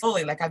forming it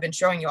slowly, like I've been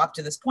showing you up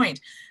to this point,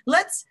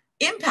 let's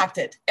impact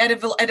it at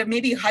a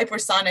maybe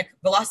hypersonic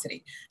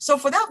velocity. So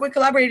for that, we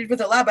collaborated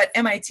with a lab at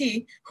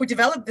MIT who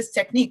developed this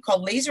technique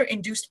called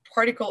laser-induced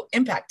particle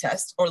impact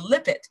test, or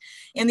LIPIT.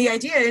 And the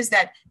idea is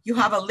that you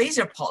have a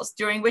laser pulse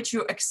during which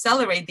you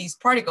accelerate these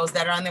particles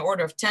that are on the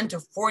order of 10 to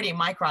 40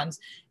 microns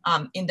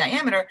in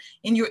diameter,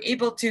 and you're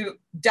able to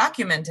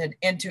document it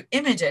and to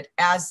image it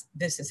as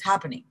this is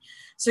happening.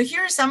 So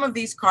here are some of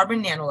these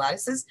carbon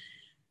nanolattices.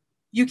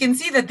 You can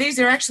see that these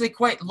are actually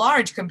quite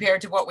large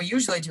compared to what we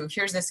usually do.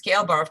 Here's a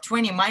scale bar of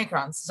 20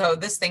 microns. So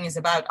this thing is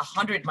about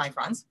 100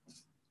 microns.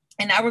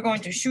 And now we're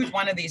going to shoot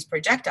one of these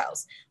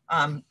projectiles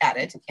at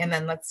it, and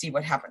then let's see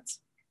what happens.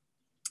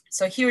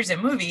 So here's a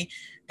movie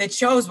that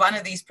shows one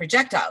of these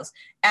projectiles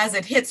as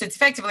it hits. It's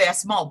effectively a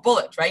small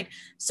bullet, right?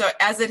 So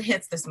as it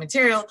hits this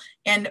material,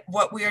 and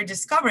what we are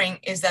discovering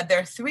is that there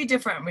are 3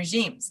 different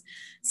regimes.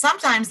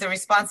 Sometimes the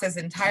response is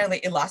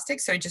entirely elastic,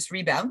 so it just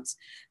rebounds.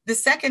 The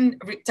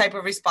second type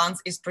of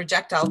response is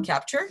projectile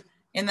capture.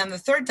 And then the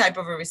third type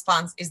of a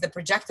response is the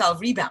projectile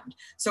rebound.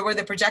 So where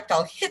the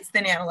projectile hits the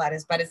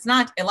nanolattice, but it's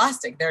not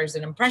elastic. There's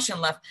an impression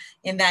left,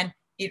 and then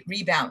it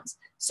rebounds.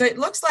 So it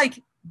looks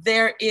like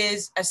there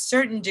is a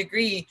certain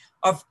degree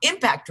of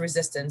impact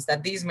resistance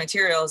that these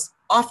materials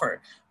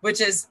offer,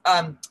 which is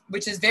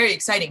very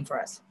exciting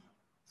for us.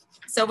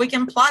 So we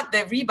can plot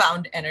the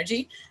rebound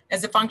energy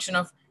as a function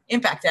of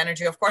impact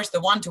energy. Of course,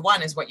 the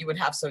one-to-one is what you would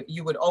have. So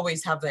you would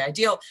always have the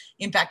ideal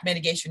impact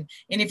mitigation.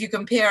 And if you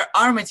compare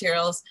our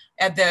materials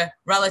at the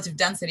relative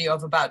density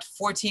of about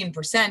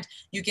 14%,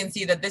 you can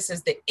see that this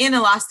is the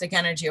inelastic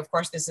energy. Of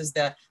course, this is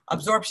the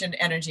absorption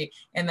energy.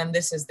 And then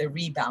this is the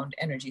rebound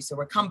energy. So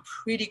we're come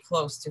pretty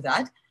close to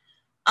that.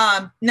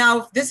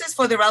 Now, this is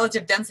for the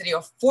relative density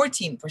of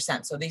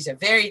 14%. So these are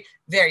very,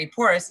 very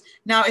porous.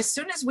 Now, as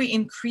soon as we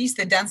increase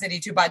the density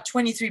to about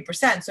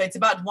 23%, so it's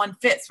about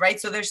 1/5, right?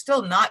 So they're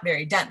still not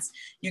very dense.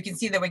 You can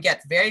see that we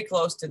get very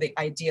close to the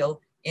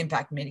ideal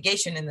impact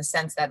mitigation in the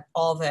sense that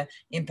all the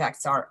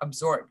impacts are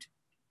absorbed.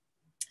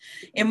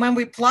 And when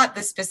we plot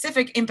the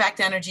specific impact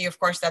energy, of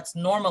course, that's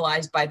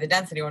normalized by the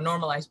density or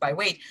normalized by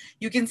weight,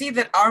 you can see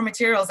that our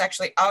materials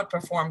actually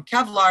outperform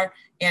Kevlar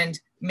and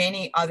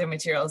many other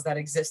materials that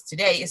exist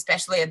today,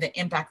 especially at the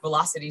impact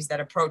velocities that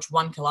approach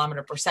 1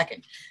 kilometer per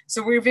second.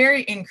 So we're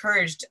very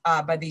encouraged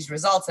by these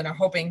results and are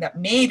hoping that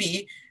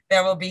maybe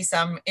there will be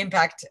some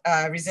impact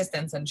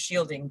resistance and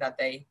shielding that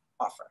they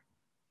offer.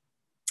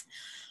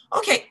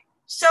 Okay,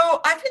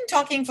 so I've been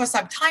talking for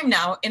some time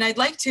now, and I'd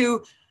like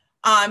to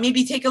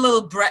maybe take a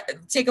little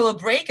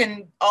break,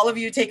 and all of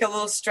you take a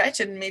little stretch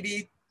and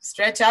maybe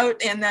stretch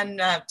out and then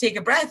take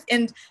a breath.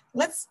 And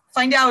let's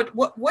find out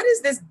what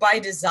is this by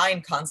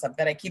design concept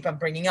that I keep on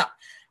bringing up?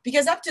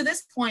 Because up to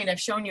this point, I've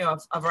shown you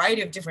a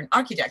variety of different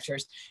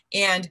architectures,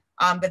 and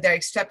that they're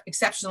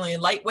exceptionally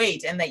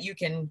lightweight, and that you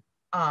can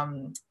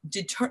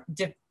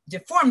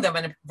deform them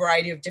in a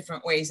variety of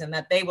different ways, and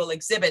that they will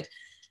exhibit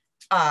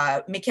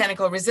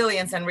mechanical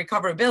resilience and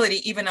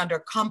recoverability even under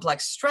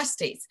complex stress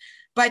states.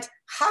 But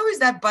how is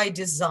that by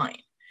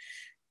design?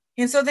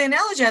 And so the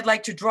analogy I'd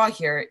like to draw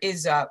here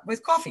is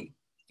with coffee.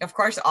 Of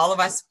course, all of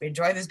us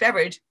enjoy this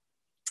beverage.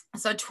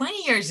 So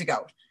 20 years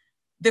ago,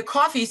 the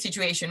coffee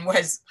situation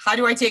was, how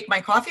do I take my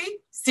coffee?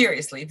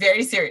 Seriously,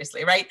 very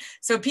seriously, right?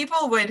 So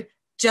people would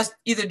just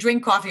either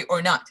drink coffee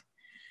or not.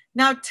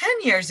 Now, 10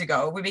 years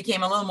ago, we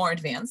became a little more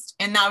advanced,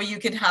 and now you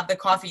can have the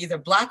coffee either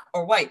black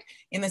or white,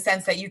 in the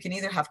sense that you can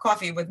either have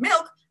coffee with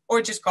milk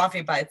or just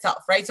coffee by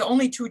itself, right? So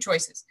only 2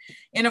 choices.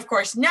 And of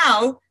course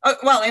now,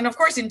 and of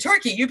course in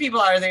Turkey, you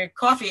people are the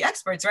coffee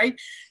experts, right?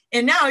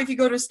 And now if you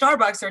go to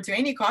Starbucks or to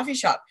any coffee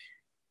shop,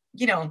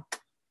 you know,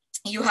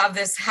 you have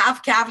this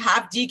half calf,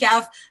 half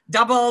decaf,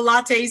 double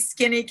latte,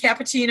 skinny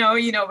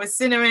cappuccino, you know, with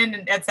cinnamon,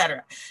 and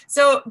etc.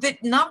 So the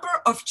number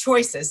of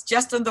choices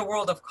just in the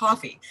world of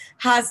coffee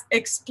has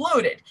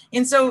exploded.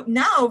 And so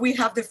now we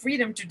have the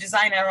freedom to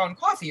design our own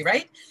coffee,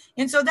 right?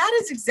 And so that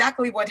is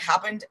exactly what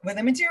happened with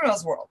the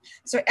materials world.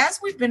 So as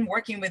we've been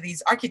working with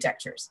these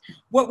architectures,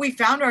 what we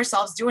found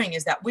ourselves doing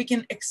is that we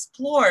can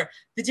explore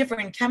the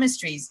different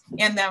chemistries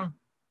and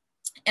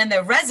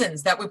the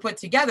resins that we put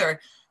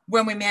together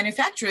when we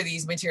manufacture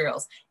these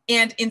materials.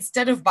 And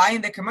instead of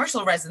buying the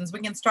commercial resins, we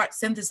can start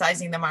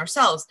synthesizing them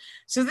ourselves.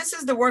 So this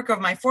is the work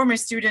of my former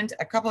student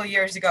a couple of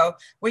years ago.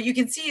 What you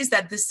can see is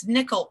that this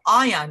nickel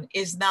ion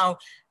is now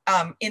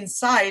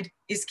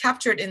is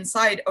captured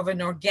inside of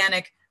an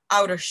organic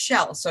outer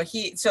shell. So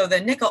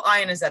the nickel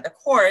ion is at the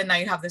core, and now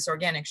you have this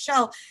organic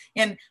shell.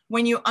 And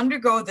when you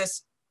undergo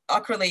this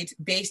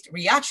acrylate-based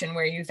reaction,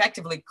 where you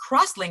effectively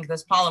cross-link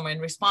this polymer in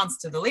response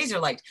to the laser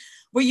light,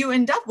 what you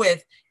end up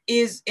with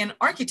is an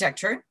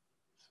architecture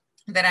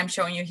that I'm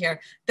showing you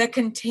here that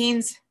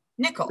contains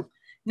nickel.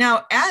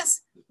 Now,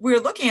 as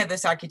we're looking at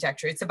this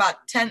architecture, it's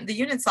about 10, the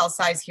unit cell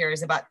size here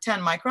is about 10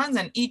 microns,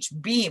 and each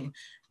beam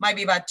might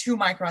be about 2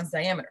 microns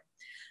diameter.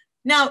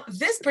 Now,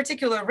 this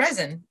particular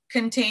resin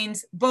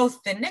contains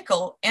both the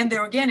nickel and the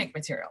organic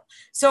material.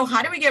 So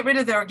how do we get rid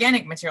of the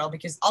organic material?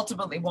 Because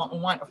ultimately what we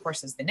want, of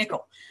course, is the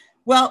nickel.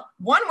 Well,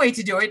 one way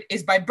to do it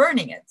is by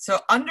burning it. So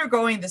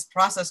undergoing this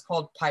process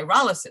called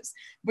pyrolysis,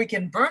 we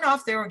can burn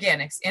off the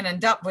organics and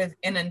end up with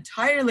an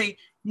entirely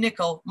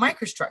nickel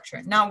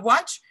microstructure. Now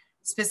watch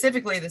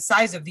specifically the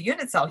size of the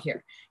unit cell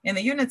here. And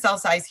the unit cell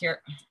size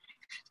here,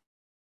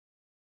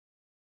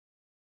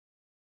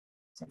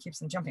 so it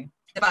keeps on jumping,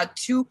 about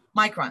 2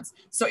 microns.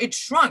 So it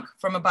shrunk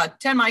from about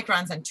 10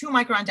 microns and 2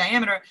 micron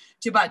diameter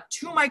to about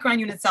 2 micron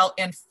unit cell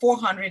and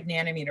 400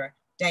 nanometer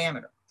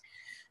diameter.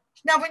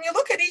 Now, when you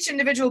look at each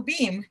individual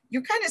beam,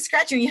 you're kind of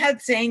scratching your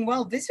head saying,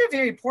 well, these are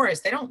very porous.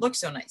 They don't look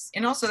so nice.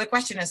 And also the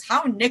question is,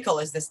 how nickel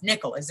is this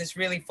nickel? Is this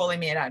really fully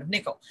made out of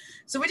nickel?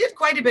 So we did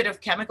quite a bit of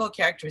chemical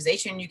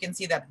characterization. You can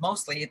see that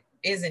mostly it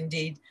is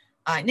indeed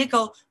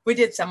nickel. We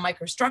did some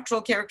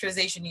microstructural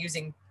characterization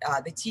using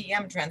the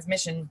TEM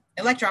transmission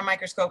electron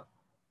microscope.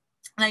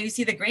 Now you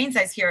see the grain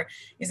size here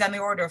is on the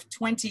order of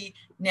 20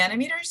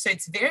 nanometers. So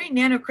it's very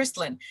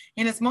nanocrystalline,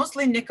 and it's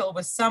mostly nickel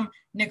with some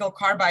nickel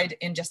carbide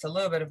and just a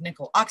little bit of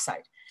nickel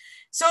oxide.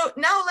 So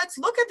now let's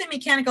look at the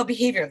mechanical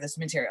behavior of this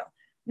material.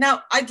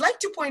 Now I'd like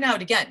to point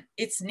out again,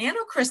 it's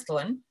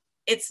nanocrystalline,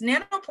 it's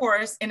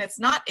nanoporous, and it's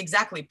not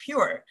exactly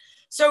pure.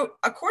 So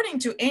according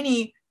to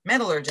any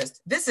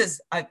metallurgist, this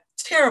is a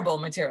terrible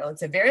material.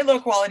 It's a very low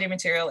quality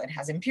material. It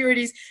has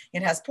impurities,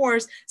 it has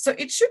pores. So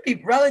it should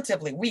be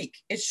relatively weak.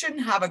 It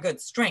shouldn't have a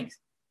good strength,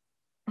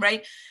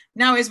 right?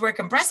 Now, as we're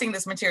compressing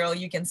this material,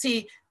 you can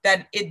see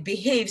that it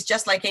behaves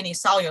just like any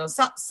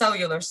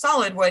cellular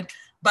solid would,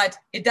 but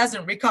it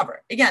doesn't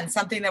recover. Again,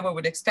 something that we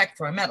would expect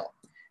for a metal.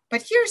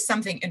 But here's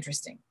something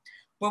interesting.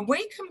 When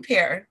we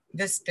compare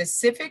the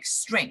specific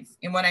strength,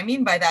 and what I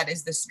mean by that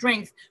is the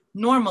strength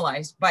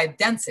normalized by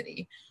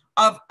density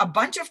of a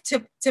bunch of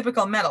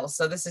typical metals.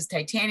 So this is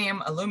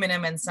titanium,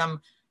 aluminum, and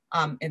some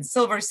and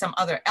silver, some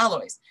other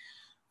alloys.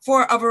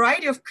 For a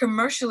variety of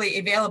commercially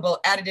available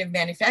additive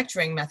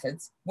manufacturing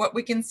methods, what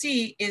we can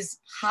see is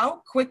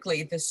how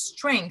quickly the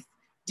strength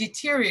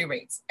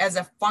deteriorates as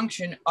a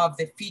function of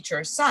the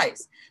feature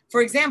size.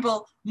 For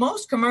example,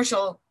 most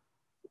commercial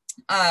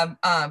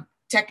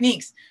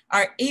techniques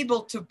are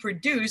able to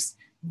produce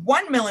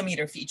 1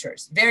 millimeter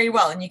features very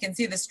well, and you can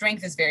see the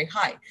strength is very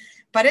high.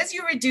 But as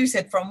you reduce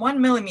it from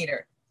 1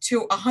 millimeter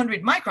to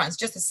 100 microns,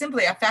 just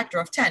simply a factor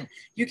of 10,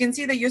 you can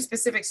see that your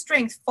specific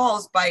strength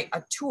falls by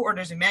 2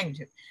 orders of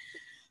magnitude.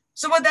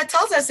 So what that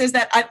tells us is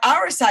that at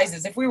our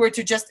sizes, if we were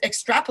to just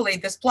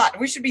extrapolate this plot,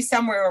 we should be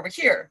somewhere over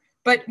here.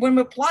 But when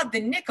we plot the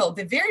nickel,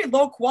 the very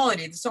low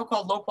quality, the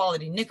so-called low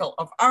quality nickel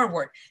of our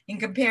work, and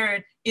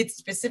compare its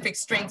specific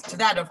strength to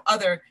that of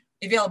other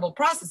available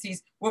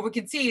processes, what we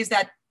can see is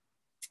that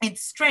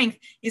its strength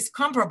is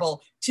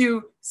comparable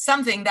to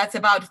something that's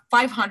about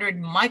 500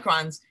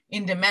 microns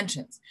in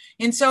dimensions.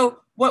 And so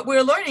what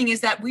we're learning is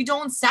that we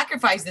don't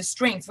sacrifice the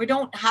strength. We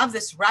don't have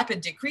this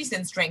rapid decrease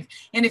in strength.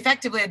 And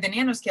effectively at the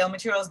nanoscale,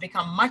 materials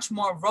become much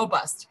more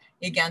robust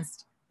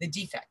against the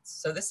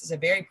defects. So this is a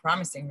very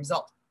promising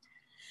result.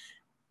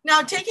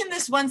 Now, taking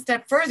this one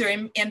step further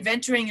and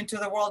venturing into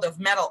the world of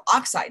metal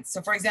oxides.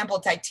 So for example,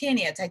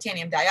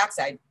 titanium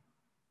dioxide,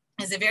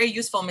 is a very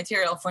useful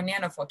material for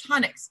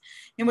nanophotonics.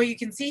 And what you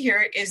can see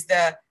here is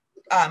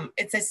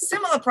it's a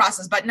similar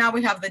process, but now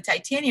we have the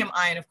titanium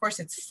ion. Of course,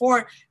 it's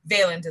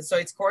 4-valent, and so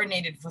it's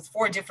coordinated with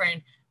 4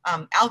 different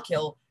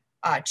alkyl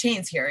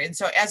chains here. And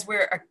so as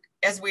we're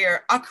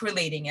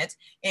acrylating it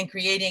and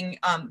creating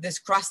this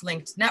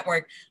cross-linked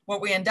network,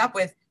 what we end up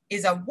with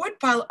is a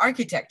woodpile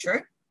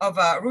architecture of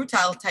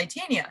rutile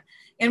titania.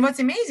 And what's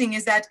amazing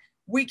is that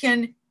we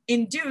can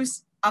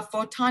induce a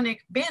photonic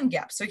band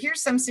gap. So here's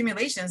some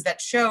simulations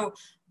that show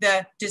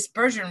the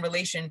dispersion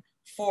relation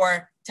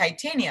for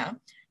titania.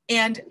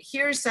 And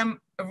here's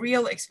some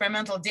real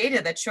experimental data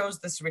that shows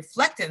this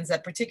reflectance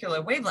at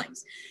particular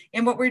wavelengths.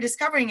 And what we're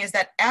discovering is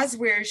that as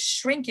we're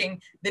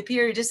shrinking the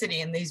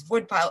periodicity in these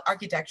woodpile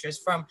architectures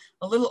from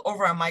a little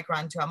over a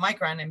micron to a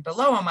micron and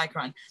below a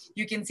micron,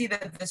 you can see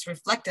that this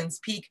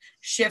reflectance peak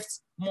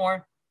shifts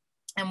more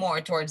and more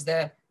towards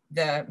the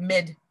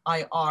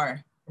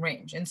mid-IR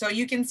range. And so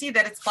you can see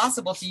that it's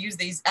possible to use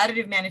these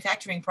additive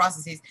manufacturing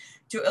processes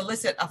to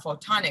elicit a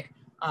photonic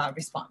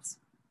response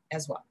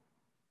as well.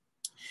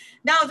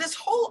 Now, this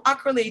whole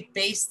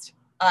acrylate-based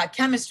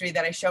chemistry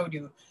that I showed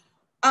you,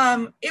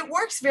 it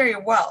works very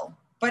well,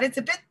 but it's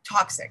a bit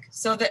toxic.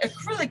 So the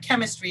acrylic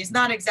chemistry is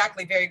not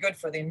exactly very good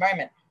for the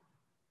environment.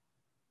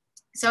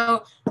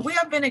 So we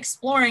have been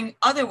exploring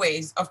other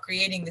ways of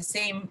creating the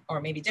same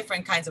or maybe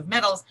different kinds of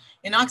metals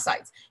in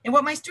oxides. And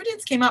what my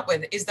students came up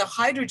with is the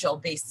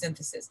hydrogel-based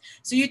synthesis.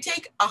 So you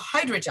take a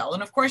hydrogel,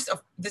 and of course,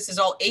 this is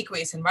all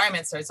aqueous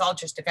environment, so it's all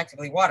just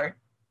effectively water.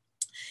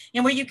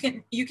 And what you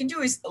can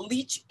do is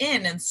leach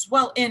in and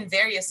swell in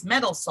various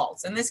metal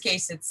salts. In this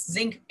case, it's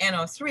zinc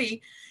NO3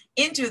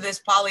 into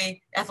this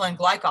polyethylene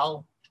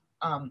glycol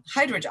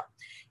hydrogel.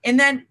 And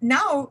then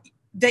now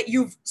that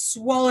you've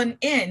swollen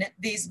in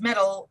these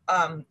metal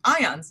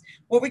ions,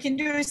 what we can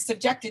do is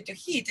subject it to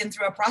heat, and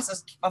through a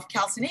process of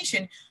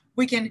calcination,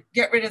 we can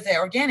get rid of the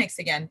organics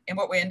again. And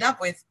what we end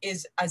up with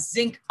is a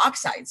zinc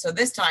oxide. So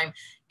this time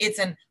it's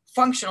a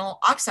functional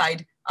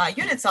oxide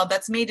unit cell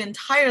that's made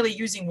entirely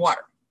using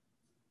water,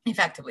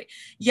 effectively.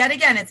 Yet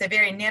again, it's a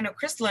very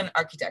nanocrystalline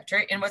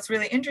architecture. And what's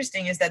really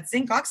interesting is that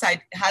zinc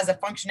oxide has a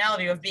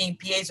functionality of being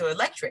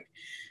piezoelectric.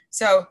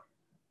 So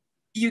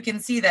you can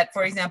see that,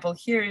 for example,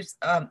 here's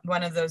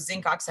one of those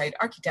zinc oxide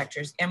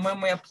architectures. And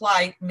when we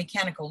apply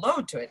mechanical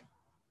load to it,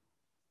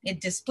 it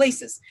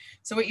displaces.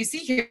 So what you see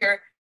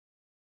here,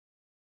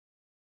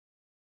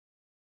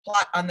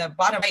 plot on the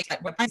bottom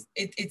right,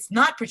 it's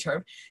not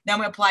perturbed. Then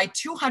we apply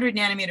 200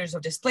 nanometers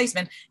of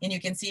displacement, and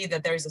you can see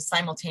that there's a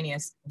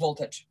simultaneous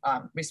voltage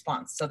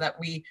response, so that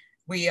we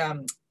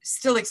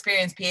still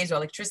experience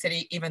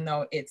piezoelectricity even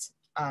though it's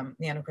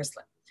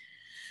nanocrystalline.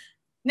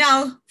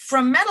 Now,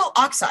 from metal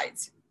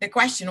oxides, the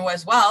question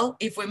was, well,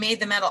 if we made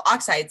the metal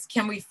oxides,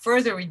 can we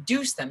further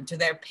reduce them to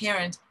their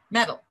parent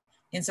metal?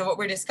 And so what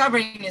we're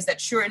discovering is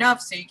that, sure enough,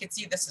 so you can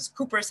see this is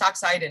cuprous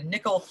oxide and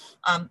nickel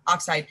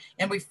oxide,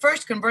 and we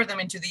first convert them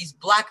into these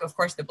black. Of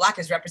course, the black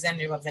is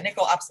representative of the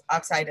nickel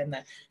oxide and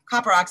the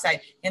copper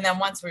oxide. And then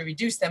once we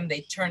reduce them,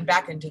 they turn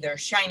back into their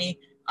shiny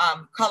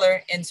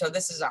color. And so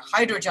this is a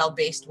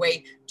hydrogel-based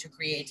way to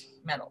create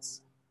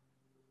metals.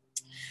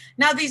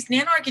 Now, these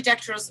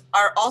nano-architectures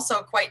are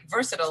also quite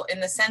versatile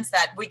in the sense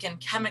that we can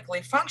chemically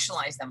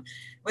functionalize them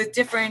with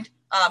different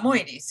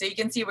moieties. So you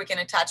can see we can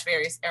attach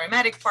various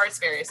aromatic parts,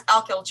 various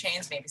alkyl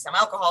chains, maybe some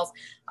alcohols,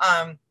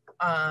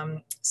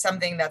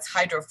 something that's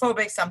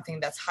hydrophobic,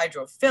 something that's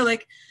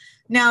hydrophilic.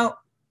 Now,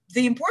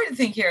 the important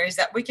thing here is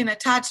that we can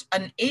attach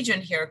an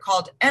agent here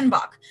called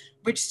NBAC,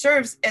 which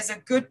serves as a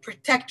good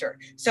protector.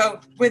 So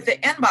with the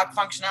NBAC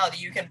functionality,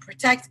 you can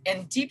protect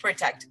and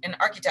deprotect an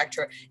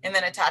architecture and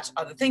then attach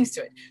other things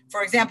to it.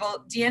 For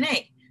example,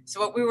 DNA. So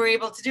what we were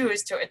able to do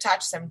is to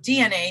attach some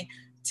DNA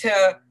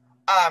to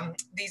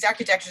these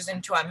architectures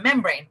into a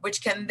membrane,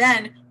 which can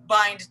then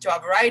bind to a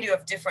variety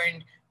of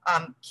different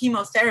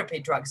chemotherapy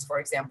drugs, for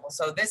example.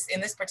 So this, in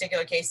this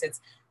particular case, it's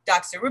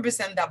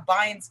doxorubicin that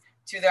binds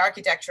to the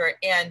architecture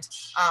and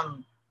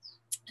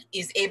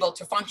is able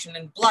to function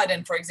in blood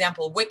and, for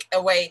example, wick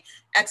away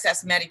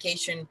excess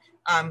medication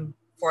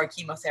for a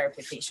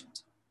chemotherapy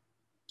patient.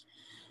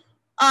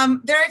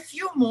 There are a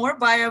few more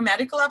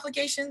biomedical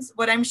applications.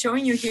 What I'm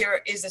showing you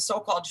here is a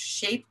so-called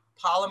shape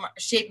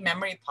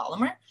memory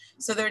polymer.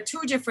 So there are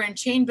two different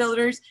chain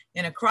builders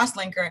and a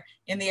cross-linker.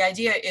 And the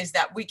idea is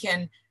that we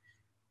can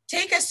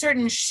take a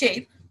certain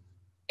shape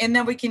and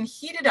then we can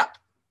heat it up.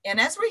 And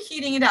as we're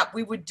heating it up,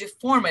 we would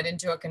deform it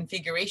into a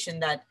configuration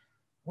that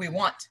we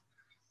want.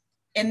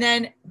 And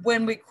then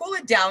when we cool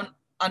it down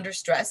under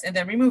stress and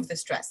then remove the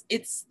stress,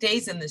 it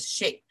stays in this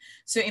shape.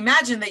 So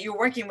imagine that you're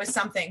working with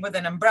something with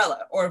an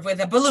umbrella or with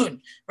a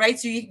balloon, right?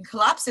 So you can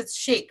collapse its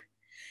shape.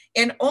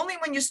 And only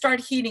when you start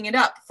heating it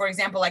up, for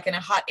example, like in a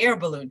hot air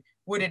balloon,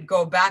 would it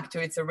go back to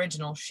its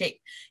original shape.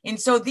 And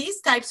so these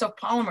types of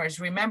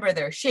polymers remember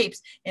their shapes.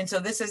 And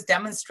so this is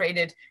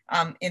demonstrated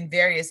in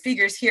various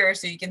figures here.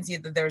 So you can see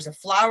that there's a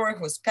flower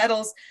whose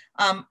petals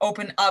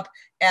open up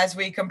as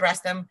we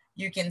compress them.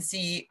 You can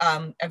see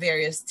a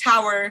various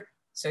tower.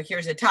 So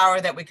here's a tower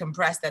that we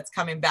compress that's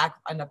coming back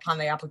upon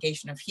the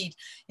application of heat.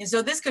 And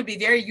so this could be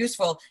very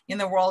useful in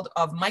the world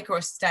of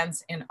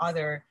microstents and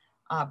other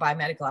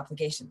biomedical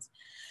applications.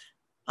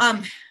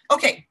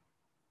 Okay,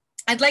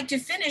 I'd like to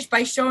finish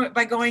by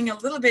going a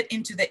little bit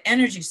into the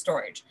energy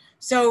storage.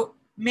 So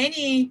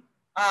many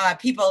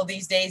people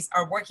these days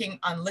are working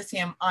on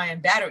lithium-ion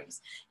batteries.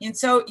 And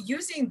so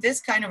using this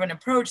kind of an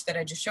approach that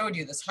I just showed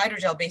you, this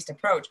hydrogel-based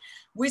approach,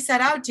 we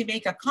set out to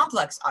make a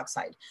complex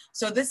oxide.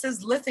 So this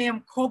is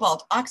lithium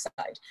cobalt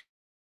oxide.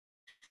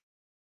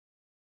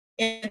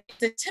 And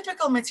it's a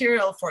typical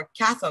material for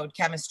cathode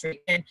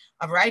chemistry in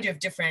a variety of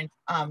different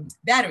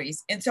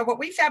batteries. And so what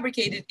we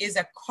fabricated is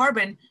a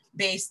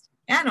carbon-based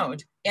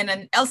anode and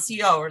an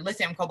LCO, or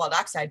lithium cobalt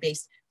oxide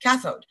based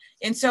cathode.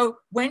 And so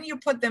when you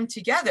put them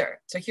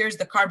together, so here's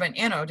the carbon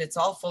anode, it's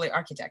all fully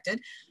architected.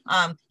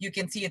 You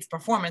can see its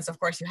performance. Of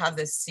course, you have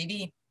this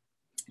CD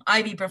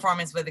IV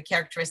performance with the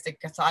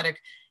characteristic cathodic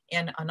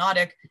and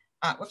anodic,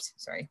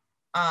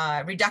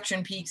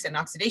 reduction peaks and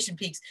oxidation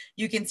peaks.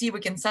 You can see we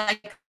can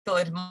cycle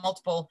at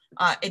multiple,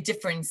 at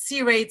different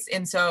C rates.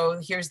 And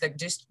so here's the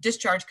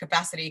discharge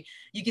capacity.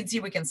 You can see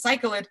we can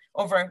cycle it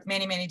over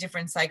many, many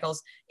different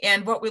cycles.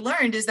 And what we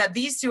learned is that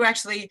these two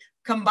actually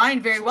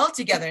combine very well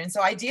together. And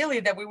so ideally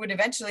that we would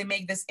eventually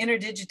make this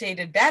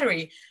interdigitated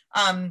battery.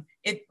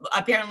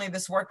 Apparently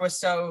this work was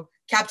so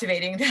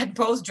captivating that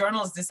both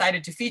journals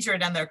decided to feature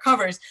it on their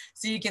covers.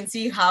 So you can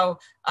see how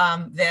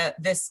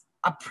this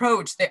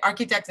approach, the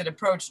architected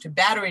approach to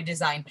battery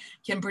design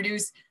can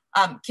produce,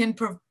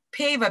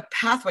 pave a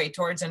pathway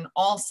towards an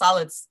all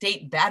solid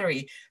state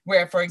battery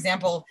where, for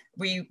example,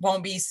 we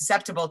won't be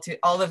susceptible to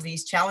all of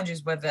these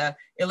challenges with the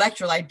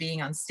electrolyte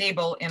being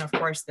unstable and of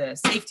course the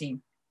safety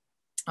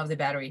of the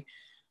battery.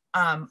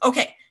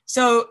 Okay,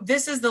 so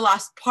this is the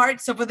last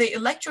part. So for the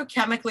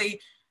electrochemically,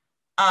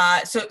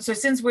 so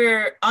since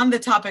we're on the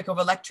topic of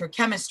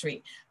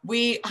electrochemistry,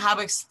 we have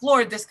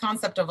explored this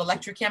concept of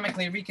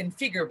electrochemically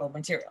reconfigurable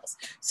materials.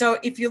 So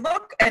if you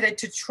look at a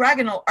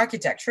tetragonal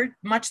architecture,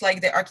 much like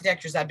the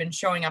architectures I've been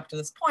showing up to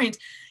this point,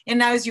 and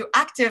now as you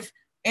active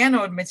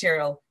anode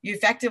material, you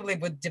effectively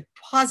would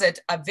deposit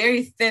a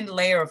very thin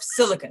layer of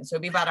silicon. So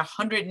it'd be about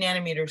 100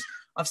 nanometers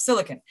of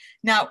silicon.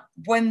 Now,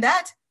 when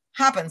that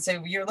happens,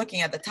 so you're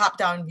looking at the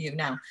top-down view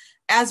now,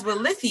 as we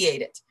lithiate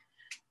it,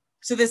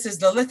 so this is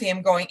the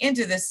lithium going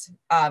into this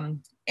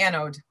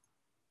anode.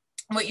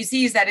 What you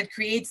see is that it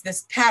creates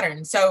this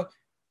pattern. So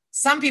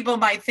some people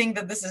might think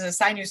that this is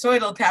a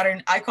sinusoidal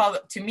pattern. I call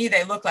it, to me,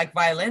 they look like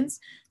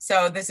violins.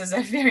 So this is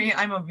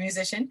I'm a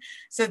musician.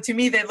 So to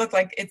me, they look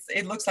like,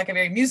 it looks like a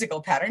very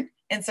musical pattern.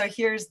 And so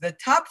here's the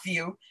top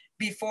view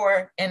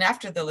before and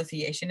after the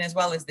lithiation, as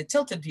well as the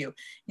tilted view.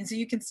 And so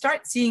you can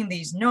start seeing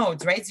these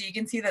nodes, right? So you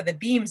can see that the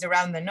beams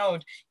around the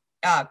node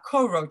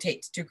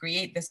co-rotate to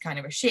create this kind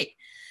of a shape.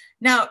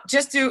 Now,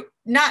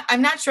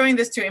 I'm not showing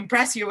this to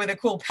impress you with a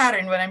cool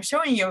pattern. What I'm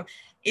showing you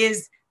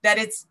is that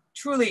it's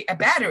truly a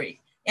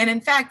battery. And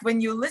in fact,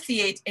 when you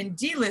lithiate and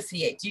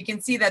delithiate, you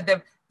can see that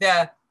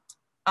the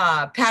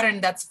pattern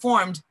that's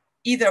formed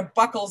either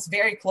buckles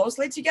very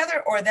closely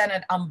together or then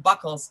it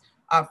unbuckles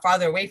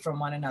farther away from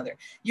one another.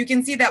 You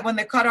can see that when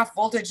the cutoff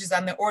voltage is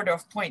on the order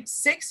of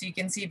 0.6, you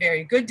can see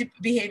very good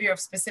behavior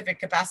of specific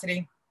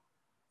capacity.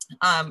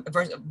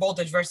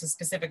 Voltage versus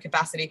specific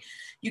capacity.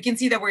 You can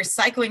see that we're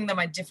cycling them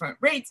at different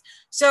rates.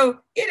 So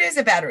it is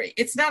a battery.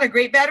 It's not a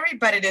great battery,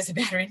 but it is a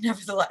battery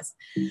nevertheless.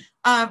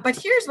 But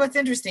here's what's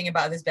interesting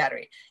about this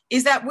battery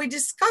is that we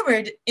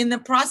discovered in the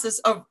process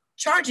of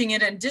charging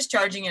it and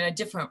discharging it at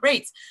different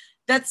rates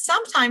that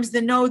sometimes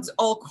the nodes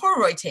all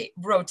co-rotate.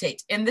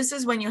 And this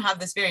is when you have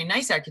this very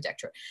nice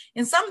architecture.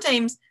 And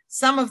sometimes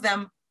some of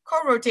them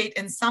co-rotate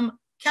and some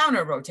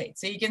counter-rotate.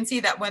 So you can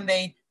see that when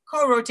they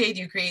co-rotate,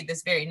 you create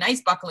this very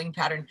nice buckling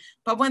pattern.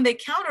 But when they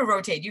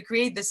counter-rotate, you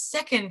create the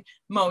second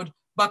mode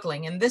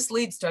buckling, and this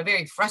leads to a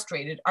very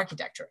frustrated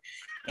architecture.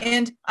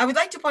 And I would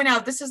like to point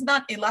out, this is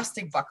not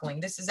elastic buckling.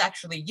 This is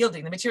actually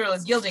yielding. The material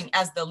is yielding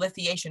as the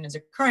lithiation is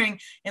occurring,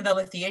 and the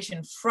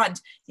lithiation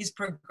front is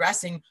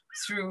progressing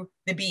through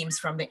the beams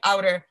from the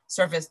outer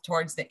surface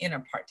towards the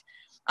inner part.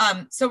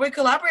 So we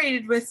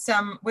collaborated with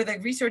a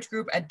research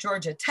group at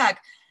Georgia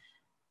Tech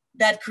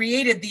that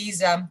created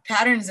these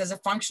patterns as a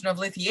function of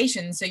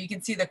lithiation. So you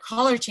can see the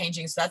color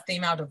changing. So that's the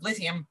amount of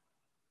lithium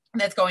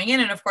that's going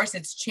in. And of course,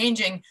 it's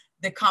changing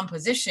the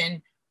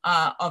composition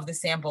of the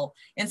sample.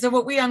 And so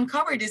what we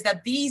uncovered is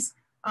that these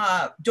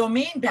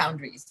domain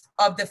boundaries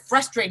of the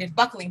frustrated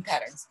buckling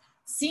patterns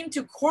seem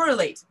to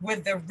correlate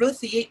with the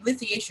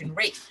lithiation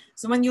rate.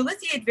 So when you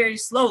lithiate very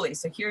slowly,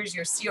 so here's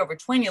your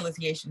C/20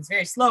 lithiation, it's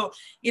very slow,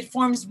 it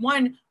forms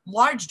one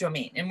large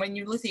domain. And when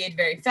you lithiate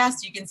very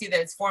fast, you can see that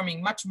it's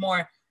forming much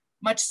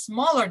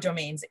smaller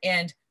domains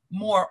and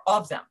more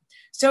of them.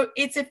 So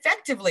it's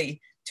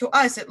effectively, to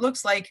us, it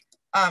looks like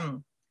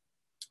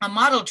a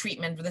model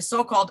treatment for the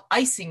so-called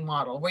icing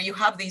model, where you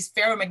have these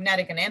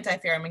ferromagnetic and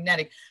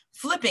anti-ferromagnetic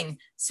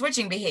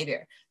switching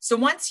behavior. So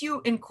once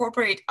you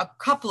incorporate a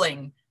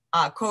coupling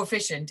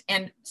coefficient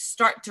and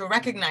start to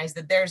recognize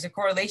that there's a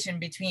correlation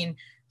between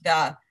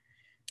the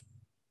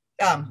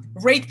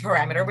rate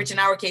parameter, which in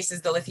our case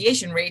is the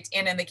lithiation rate,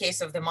 and in the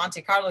case of the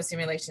Monte Carlo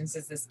simulations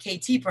is this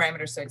KT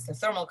parameter, so it's the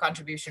thermal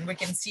contribution, we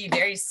can see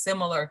very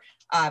similar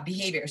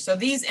behavior. So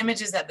these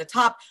images at the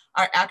top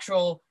are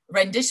actual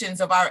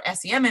renditions of our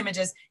SEM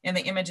images, and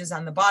the images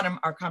on the bottom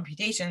are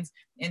computations.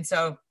 And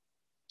so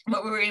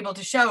what we were able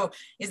to show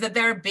is that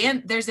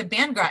there's a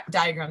band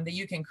diagram that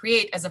you can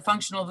create as a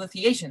function of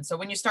lithiation. So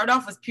when you start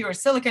off with pure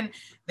silicon,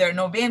 there are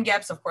no band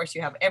gaps. Of course,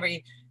 you have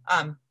every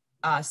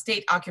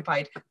state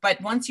occupied.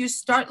 But once you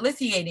start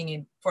lithiating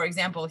it, for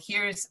example,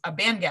 here's a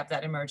band gap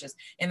that emerges.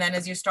 And then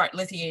as you start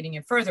lithiating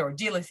it further or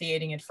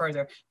delithiating it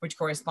further, which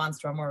corresponds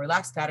to a more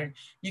relaxed pattern,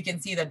 you can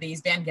see that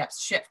these band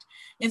gaps shift.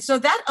 And so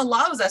that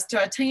allows us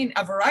to attain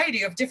a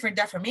variety of different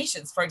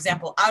deformations, for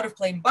example, out of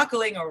plane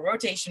buckling or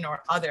rotation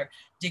or other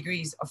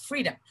degrees of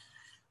freedom.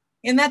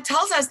 And that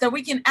tells us that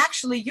we can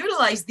actually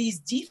utilize these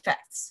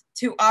defects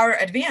to our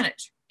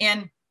advantage.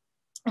 And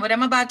what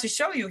I'm about to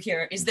show you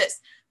here is this.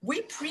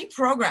 We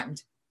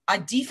pre-programmed a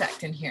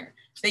defect in here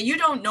that you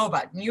don't know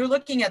about. And you're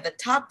looking at the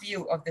top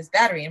view of this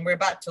battery, and we're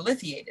about to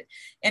lithiate it.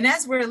 And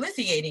as we're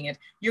lithiating it,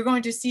 you're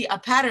going to see a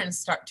pattern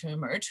start to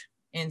emerge.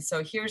 And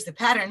so here's the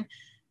pattern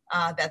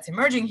that's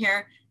emerging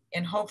here.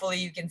 And hopefully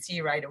you can see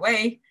right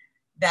away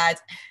that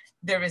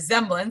the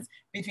resemblance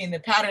between the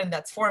pattern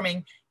that's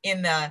forming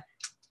in the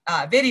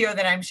video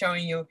that I'm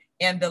showing you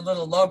and the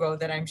little logo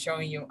that I'm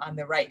showing you on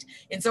the right.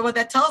 And so what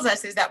that tells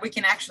us is that we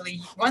can actually,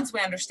 once we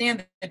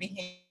understand the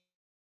behavior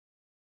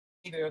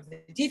of the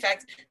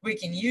defects, we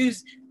can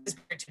use this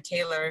to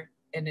tailor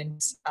in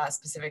a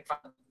specific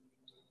function.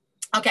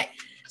 Okay,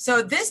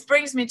 so this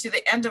brings me to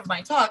the end of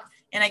my talk.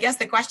 And I guess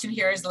the question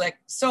here is like,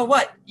 so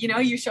what? You know,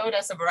 you showed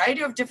us a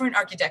variety of different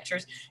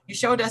architectures. You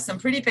showed us some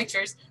pretty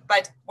pictures,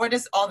 but what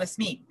does all this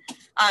mean?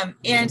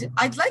 And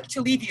I'd like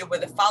to leave you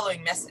with the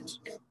following message.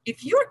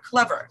 If you're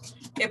clever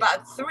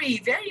about three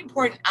very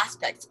important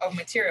aspects of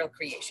material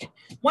creation,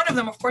 one of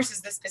them, of course,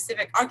 is the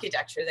specific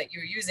architecture that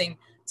you're using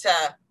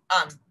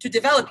to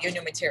develop your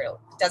new material.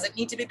 Does it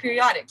need to be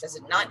periodic? Does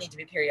it not need to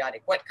be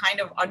periodic? What kind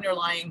of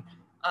underlying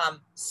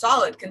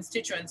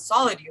constituent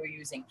solid you're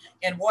using,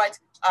 and what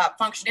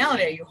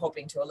functionality are you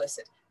hoping to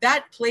elicit?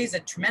 That plays a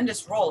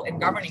tremendous role in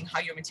governing how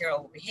your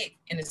material will behave,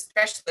 and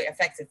especially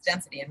affects its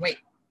density and weight.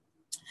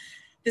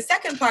 The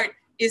second part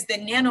is the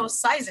nano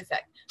size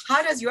effect.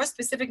 How does your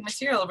specific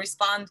material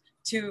respond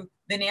to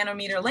the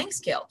nanometer length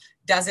scale?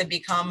 Does it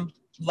become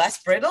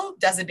less brittle?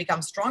 Does it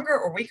become stronger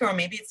or weaker, or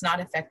maybe it's not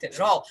affected at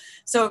all?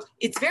 So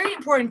it's very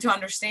important to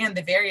understand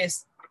the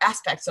various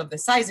aspects of the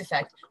size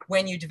effect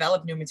when you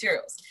develop new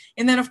materials.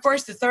 And then of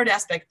course, the third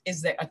aspect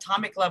is the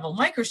atomic level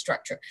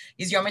microstructure.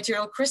 Is your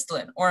material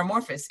crystalline or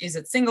amorphous? Is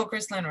it single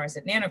crystalline or is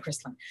it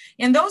nanocrystalline?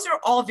 And those are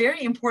all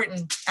very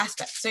important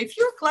aspects. So if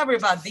you're clever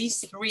about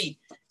these three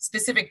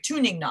specific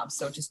tuning knobs,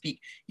 so to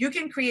speak, you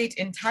can create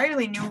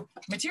entirely new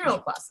material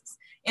classes.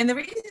 And the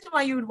reason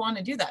why you would want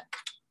to do that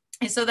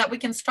is so that we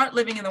can start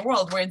living in a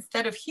world where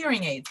instead of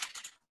hearing aids,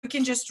 you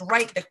can just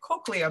write the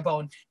cochlear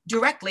bone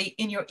directly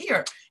in your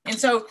ear. And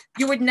so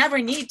you would never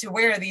need to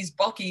wear these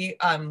bulky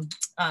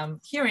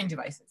hearing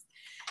devices.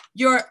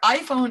 Your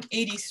iPhone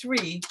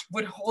 83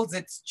 would hold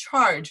its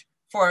charge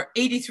for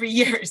 83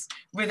 years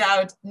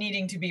without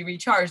needing to be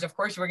recharged. Of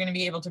course, we're going to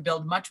be able to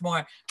build much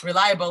more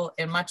reliable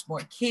and much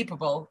more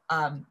capable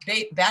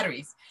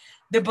batteries.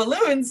 The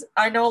balloons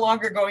are no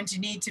longer going to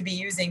need to be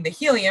using the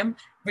helium,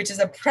 which is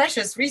a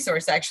precious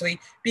resource actually,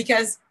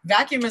 because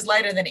vacuum is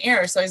lighter than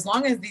air. So as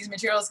long as these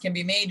materials can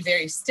be made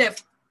very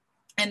stiff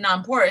and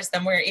non-porous,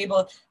 then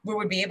we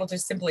would be able to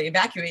simply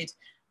evacuate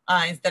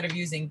instead of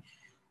using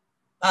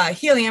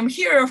helium.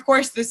 Here, of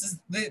course,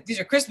 these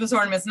are Christmas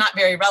ornaments, not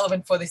very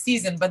relevant for the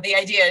season, but the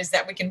idea is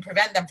that we can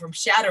prevent them from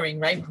shattering,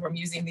 right, from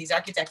using these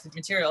architected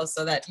materials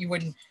so that you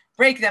wouldn't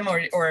break them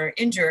or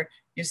injure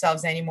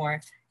yourselves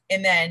anymore.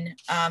 And then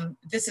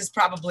this is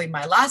probably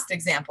my last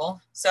example.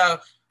 So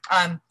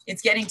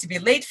it's getting to be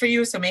late for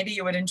you, so maybe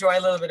you would enjoy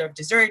a little bit of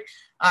dessert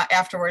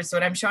afterwards. So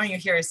what I'm showing you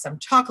here is some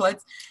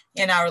chocolate.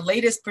 And our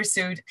latest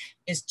pursuit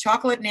is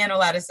chocolate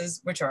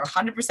nanolattices, which are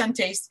 100%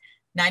 taste,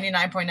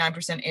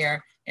 99.9%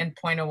 air, and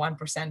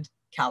 0.01%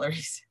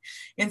 calories.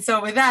 And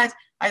so with that,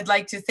 I'd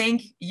like to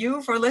thank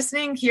you for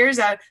listening. Here's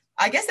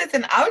I guess it's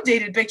an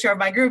outdated picture of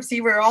my group.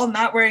 See, we're all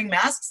not wearing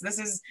masks. This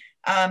is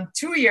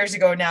 2 years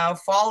ago now,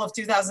 fall of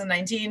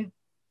 2019.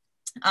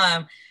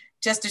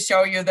 Just to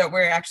show you that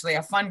we're actually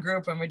a fun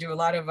group and we do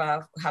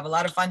have a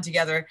lot of fun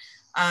together,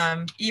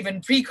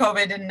 even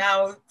pre-COVID, and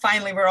now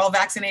finally we're all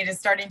vaccinated,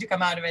 starting to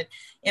come out of it,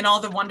 and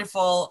all the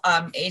wonderful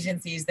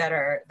agencies that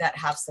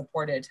have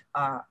supported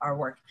our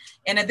work.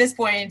 And at this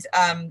point,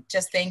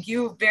 just thank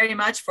you very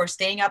much for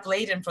staying up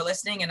late and for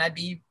listening, and I'd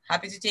be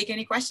happy to take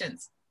any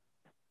questions.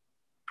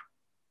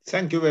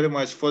 Thank you very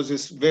much for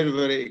this very,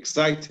 very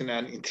exciting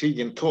and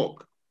intriguing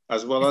talk,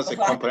 as well as a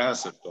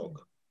comprehensive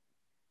talk.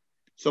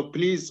 So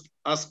please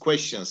ask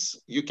questions.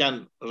 You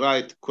can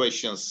write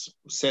questions,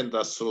 send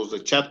us through the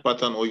chat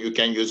button, or you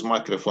can use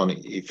microphone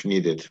if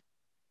needed.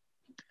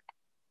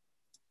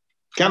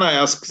 Can I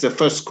ask the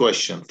first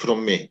question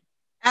from me?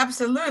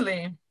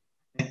 Absolutely.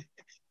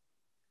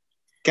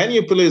 Can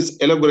you please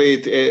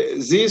elaborate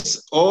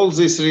all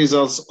these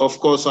results, of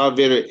course, are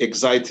very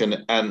exciting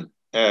and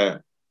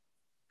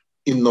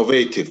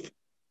innovative.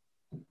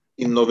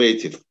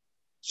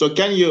 So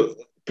can you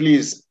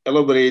please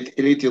elaborate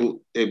a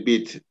little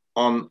bit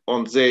on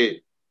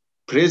the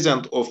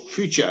present or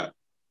future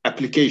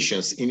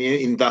applications in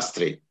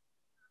industry?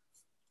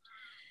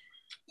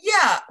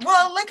 Yeah,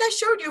 well, like I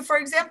showed you, for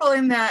example,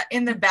 in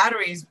the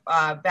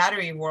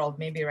battery world,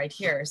 maybe right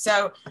here.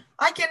 So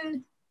I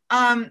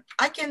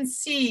can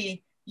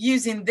see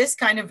using this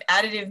kind of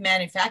additive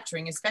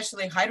manufacturing,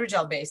 especially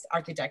hydrogel-based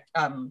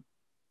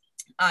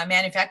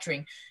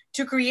manufacturing,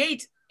 to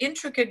create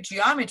intricate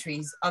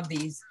geometries of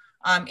these,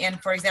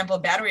 and for example,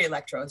 battery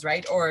electrodes,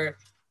 right? Or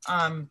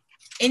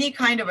any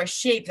kind of a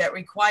shape that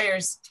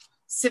requires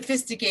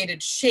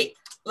sophisticated shape,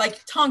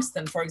 like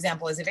tungsten, for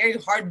example, is a very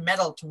hard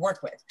metal to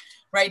work with,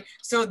 right?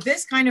 So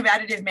this kind of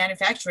additive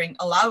manufacturing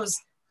allows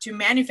to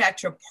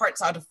manufacture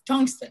parts out of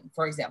tungsten,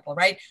 for example,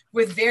 right?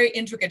 With very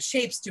intricate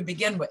shapes to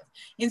begin with.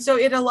 And so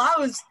it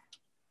allows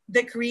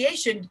the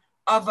creation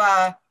of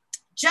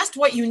just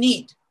what you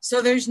need.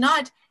 So there's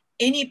not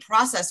any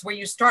process where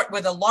you start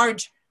with a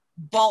large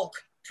bulk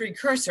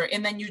precursor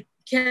and then you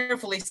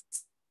carefully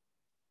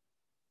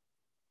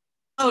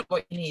out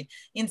what you need.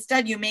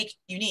 Instead, you make what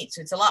you need.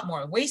 So it's a lot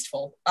more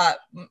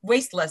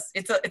wasteless.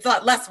 It's a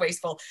lot less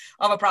wasteful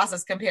of a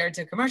process compared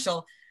to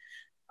commercial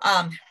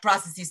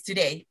processes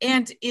today.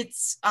 And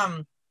it's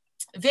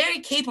very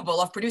capable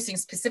of producing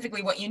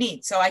specifically what you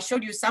need. So I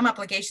showed you some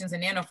applications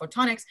in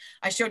nano-photonics.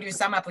 I showed you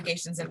some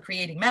applications in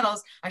creating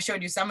metals. I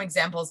showed you some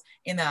examples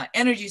in the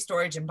energy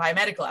storage and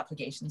biomedical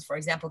applications, for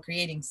example,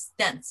 creating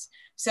stents.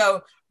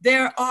 So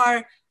there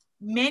are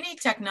many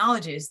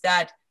technologies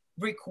that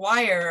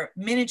require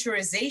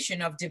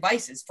miniaturization of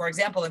devices, for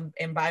example,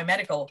 in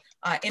biomedical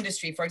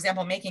industry, for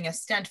example, making a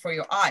stent for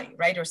your eye,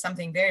 right? Or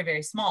something very,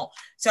 very small.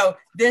 So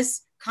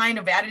this kind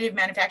of additive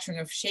manufacturing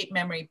of shape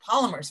memory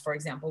polymers, for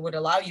example, would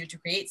allow you to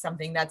create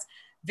something that's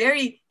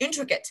very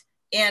intricate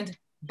and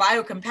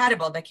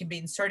biocompatible that can be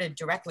inserted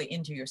directly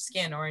into your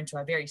skin or into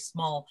a very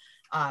small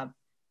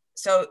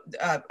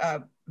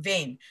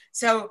vein.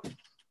 So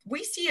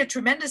we see a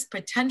tremendous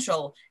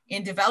potential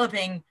in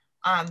developing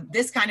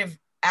this kind of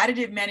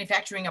additive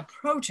manufacturing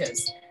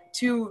approaches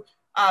to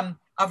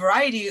a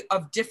variety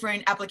of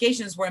different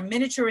applications where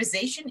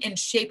miniaturization and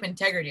shape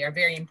integrity are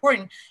very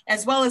important,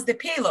 as well as the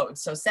payload.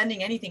 So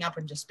sending anything up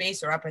into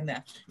space or up in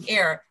the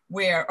air,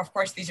 where of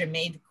course these are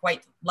made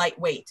quite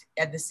lightweight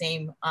at the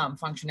same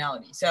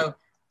functionality. So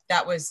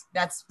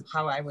that's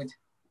how I would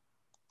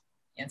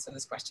answer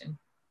this question.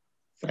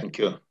 Thank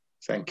you.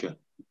 Thank you.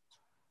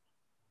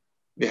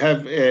 We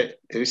have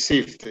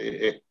received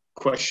a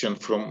question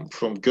from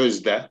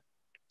Gözde.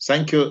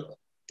 Thank you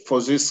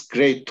for this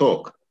great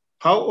talk.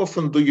 How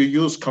often do you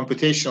use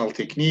computational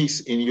techniques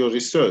in your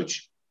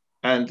research?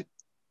 And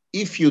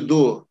if you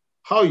do,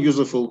 how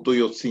useful do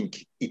you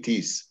think it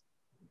is?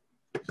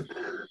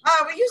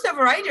 We used a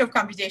variety of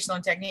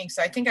computational techniques.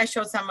 So I think I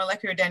showed some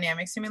molecular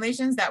dynamic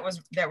simulations that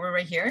were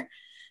right here,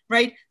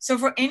 right? So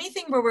for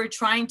anything where we're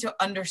trying to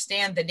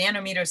understand the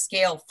nanometer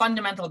scale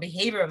fundamental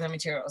behavior of the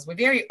materials, we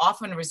very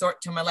often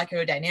resort to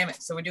molecular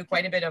dynamics. So we do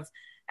quite a bit of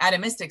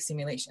atomistic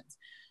simulations.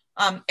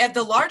 At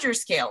the larger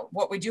scale,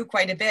 what we do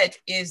quite a bit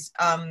is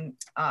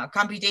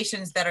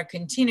computations that are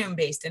continuum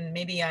based. And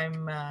maybe let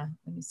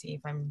me see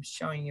if I'm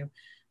showing you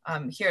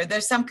here.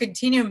 There's some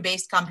continuum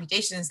based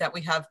computations that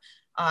we have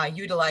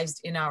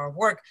utilized in our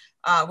work,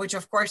 which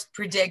of course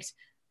predict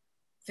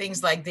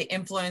things like the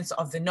influence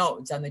of the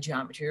nodes on the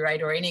geometry,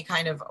 right? Or any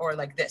kind of, or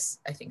like this,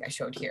 I think I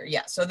showed here.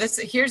 Yeah, so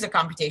here's a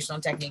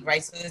computational technique,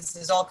 right? So this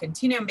is all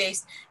continuum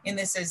based, and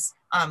this is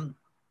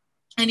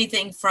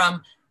anything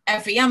from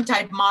FEM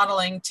type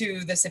modeling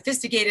to the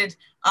sophisticated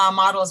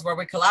models where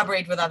we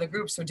collaborate with other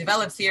groups who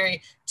develop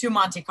theory, to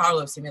Monte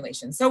Carlo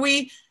simulations. So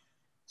we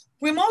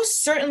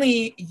most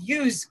certainly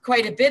use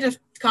quite a bit of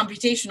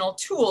computational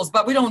tools,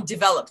 but we don't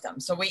develop them.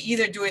 So we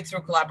either do it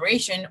through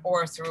collaboration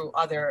or through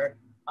other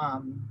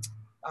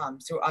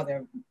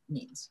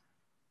means.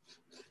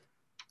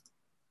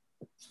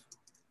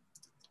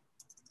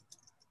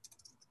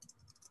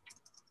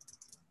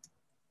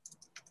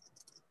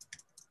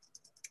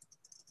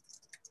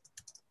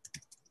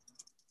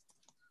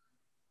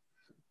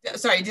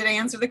 Sorry, did I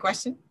answer the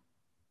question?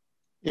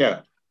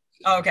 Yeah.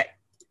 Oh, okay.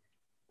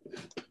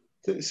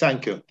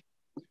 Thank you.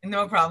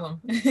 No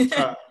problem.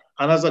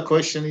 Another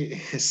question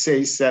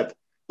says that,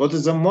 what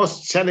is the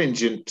most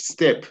challenging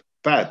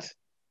path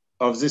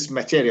of this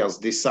materials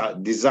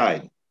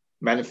design,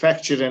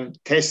 manufacturing,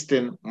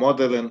 testing,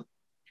 modeling,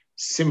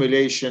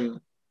 simulation,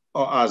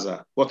 or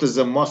other? What is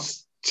the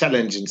most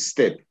challenging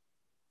step?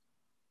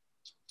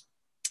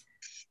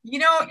 You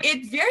know,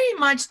 it very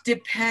much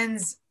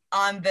depends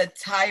on the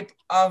type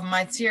of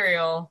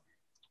material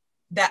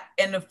that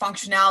and the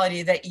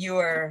functionality that you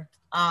are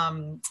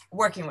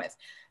working with.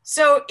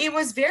 So it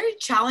was very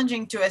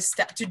challenging to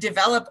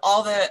develop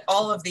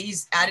all of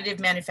these additive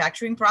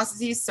manufacturing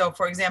processes. So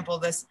for example,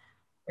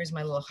 where's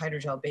my little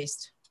hydrogel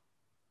based?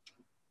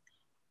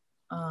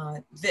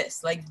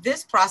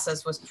 This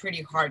process was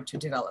pretty hard to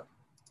develop.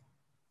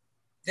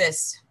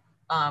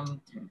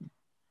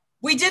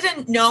 We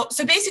didn't know.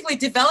 So basically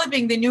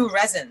developing the new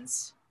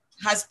resins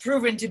has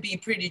proven to be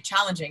pretty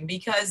challenging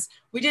because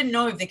we didn't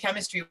know if the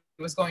chemistry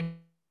was going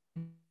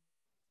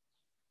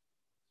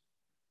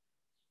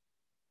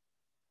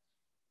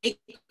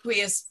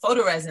aqueous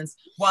photoresins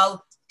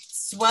while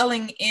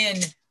swelling in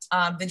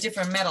the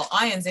different metal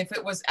ions if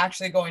it was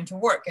actually going to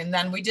work. And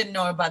then we didn't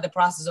know about the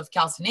process of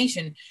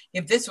calcination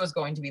if this was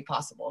going to be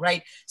possible,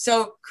 right?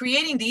 So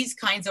creating these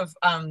kinds of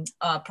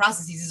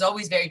processes is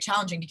always very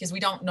challenging because we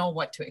don't know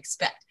what to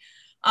expect.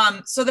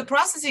 So the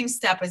processing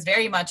step is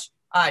very much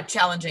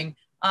challenging.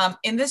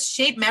 And this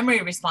shape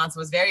memory response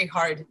was very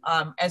hard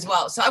as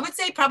well. So I would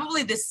say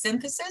probably the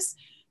synthesis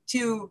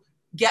to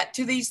get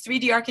to these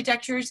 3D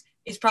architectures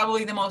is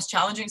probably the most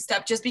challenging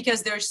step, just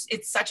because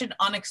it's such an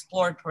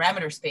unexplored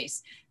parameter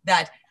space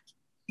that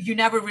you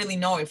never really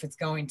know if it's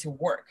going to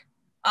work.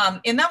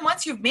 And then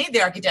once you've made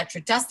the architecture,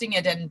 testing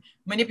it and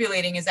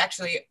manipulating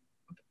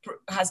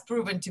has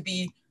proven to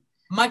be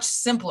much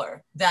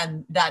simpler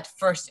than that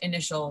first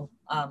initial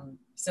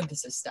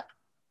synthesis step.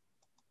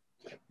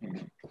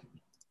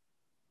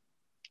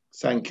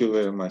 Thank you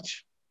very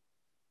much.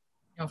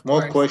 Of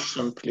More course.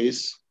 question,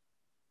 please.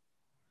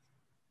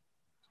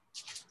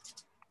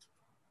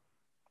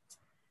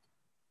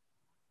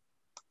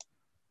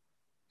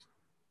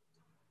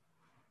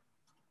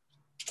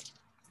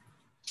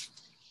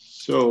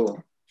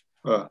 So,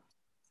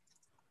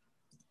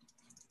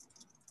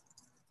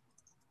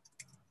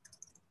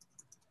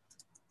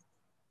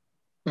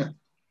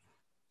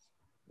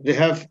 we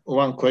have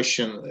one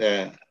question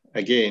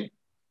again.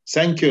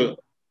 Thank you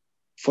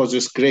for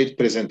this great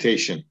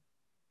presentation.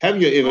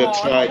 Have you ever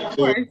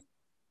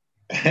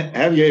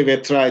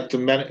tried to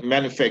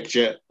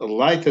manufacture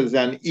lighter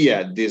than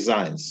air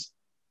designs?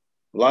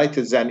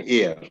 Lighter than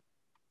air.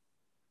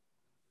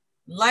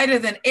 Lighter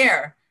than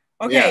air.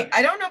 Okay, yeah.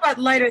 I don't know about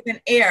lighter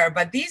than air,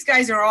 but these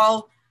guys are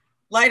all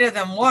lighter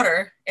than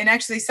water. And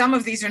actually some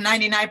of these are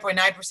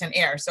 99.9%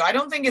 air. So I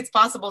don't think it's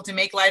possible to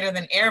make lighter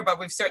than air, but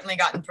we've certainly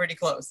gotten pretty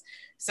close.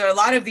 So a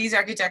lot of these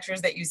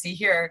architectures that you see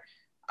here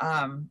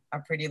are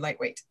pretty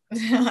lightweight.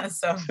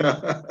 So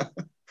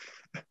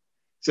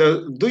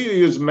do you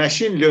use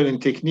machine learning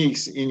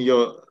techniques in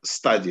your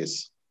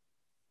studies?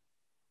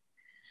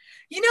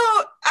 You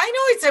know, I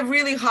know it's a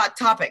really hot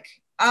topic.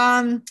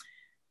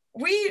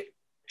 We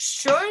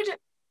should,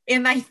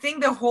 and I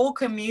think the whole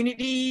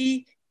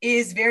community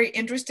is very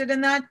interested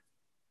in that.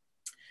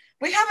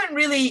 We haven't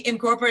really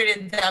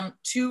incorporated them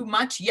too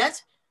much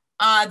yet.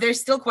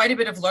 There's still quite a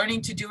bit of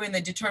learning to do in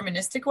the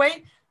deterministic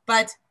way,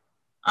 but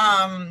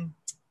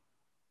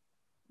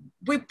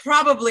we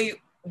probably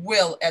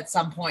will at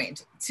some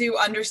point to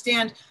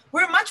understand.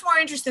 We're much more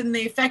interested in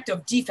the effect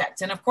of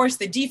defects. And of course,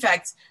 the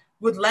defects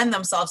would lend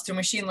themselves to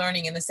machine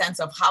learning in the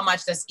sense of how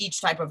much does each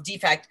type of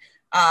defect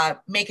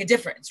make a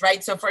difference,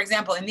 right? So for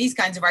example, in these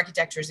kinds of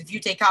architectures, if you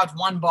take out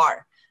one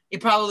bar, it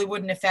probably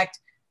wouldn't affect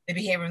the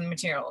behavior of the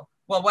material.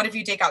 Well, what if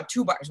you take out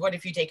 2 bars? What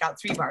if you take out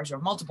 3 bars or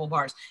multiple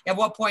bars? At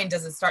what point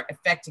does it start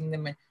affecting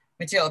the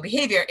material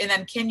behavior? And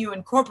then can you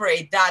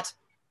incorporate that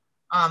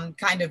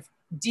kind of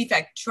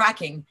defect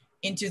tracking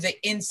into the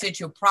in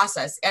situ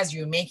process as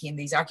you're making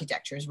these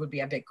architectures would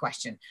be a big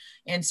question.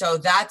 And so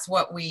that's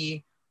what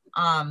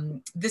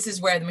this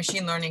is where the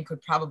machine learning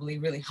could probably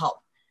really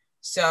help.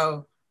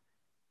 So,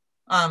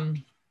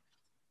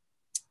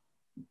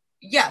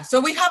 yeah, so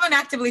we haven't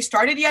actively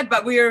started yet,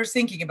 but we are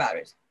thinking about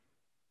it.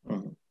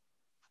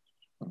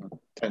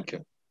 Thank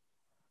you.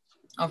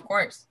 Of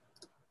course.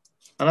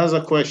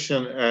 Another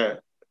question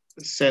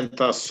sent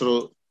us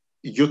through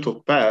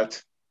YouTube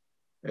path,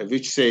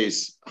 which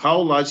says, how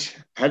large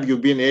have you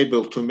been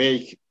able to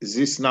make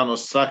these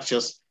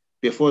nanostructures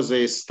before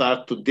they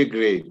start to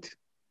degrade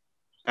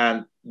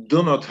and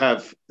do not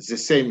have the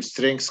same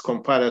strengths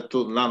compared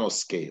to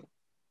nanoscale.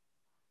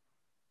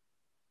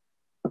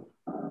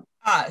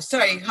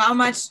 Sorry, how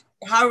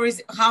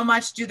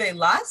much do they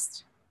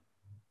last?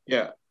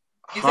 Yeah,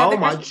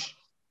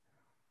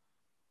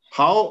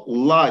 how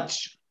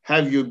large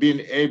have you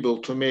been able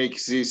to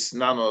make these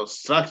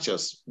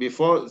nanostructures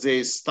before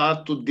they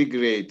start to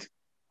degrade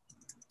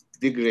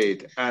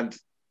and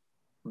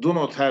do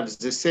not have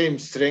the same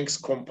strengths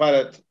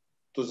compared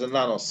to the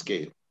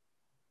nanoscale?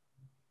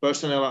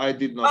 Personally, I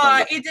did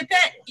not. It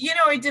depends. You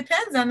know, it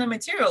depends on the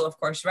material, of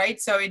course, right?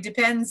 So it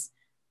depends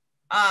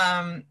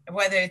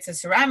whether it's a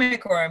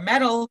ceramic or a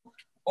metal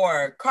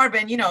or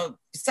carbon. You know,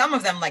 some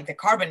of them, like the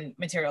carbon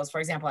materials, for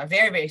example, are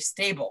very, very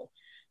stable,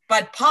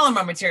 but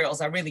polymer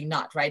materials are really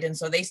not, right? And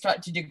so they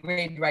start to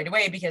degrade right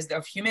away because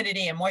of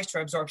humidity and moisture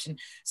absorption.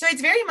 So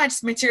it's very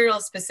much material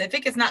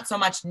specific. It's not so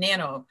much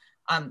nano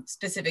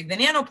specific. The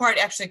nano part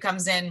actually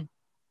comes in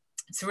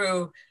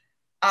through,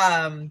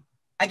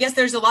 I guess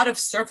there's a lot of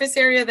surface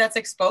area that's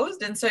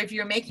exposed. And so if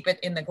you're making it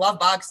in the glove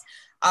box,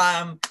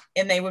 and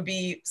they would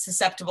be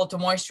susceptible to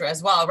moisture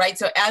as well, right?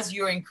 So as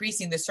you're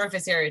increasing the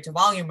surface area to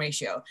volume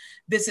ratio,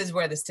 this is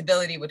where the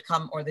stability would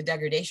come, or the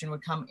degradation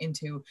would come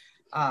into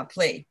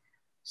play.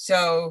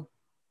 So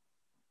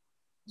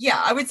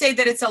yeah, I would say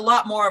that it's a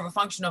lot more of a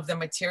function of the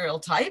material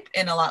type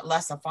and a lot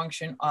less a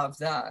function of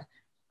the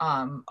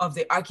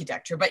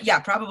architecture. But yeah,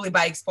 probably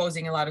by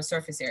exposing a lot of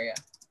surface area.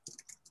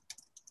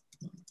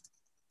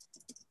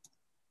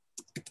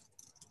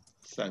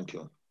 Thank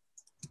you.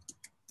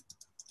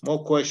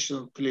 More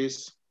questions,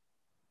 please.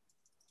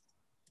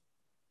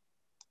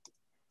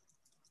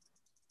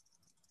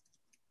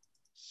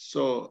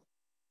 So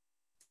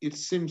it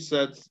seems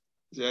that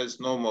there's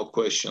no more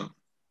questions.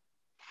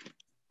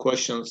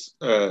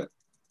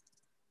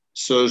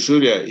 So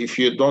Julia, if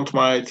you don't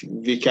mind,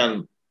 we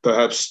can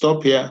perhaps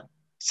stop here.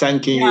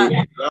 Thanking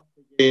you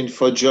again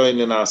for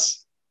joining us.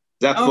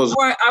 I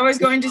was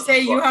going to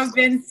say, you have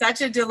been such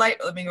a delight.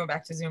 Let me go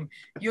back to Zoom.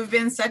 You've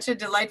been such a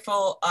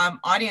delightful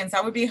audience. I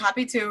would be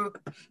happy to,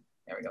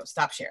 there we go,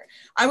 stop share.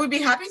 I would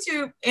be happy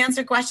to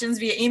answer questions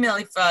via email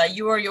if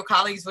you or your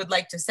colleagues would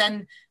like to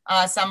send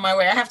some my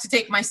way. I have to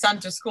take my son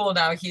to school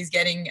now. He's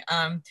getting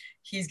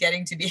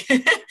to be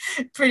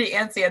pretty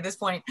antsy at this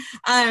point.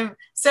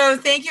 So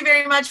thank you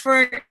very much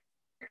for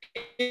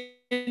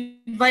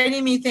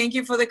inviting me. Thank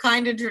you for the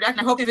kind introduction.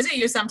 I hope to visit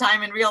you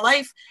sometime in real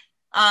life.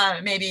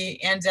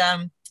 Maybe, and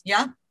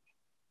yeah.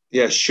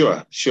 Yeah,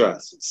 sure.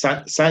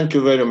 Thank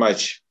you very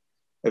much.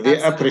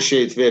 We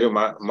appreciate very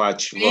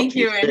much. Thank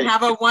you, and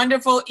have a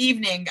wonderful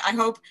evening. I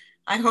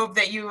hope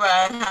that you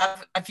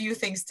have a few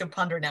things to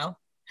ponder now.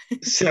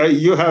 So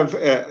you have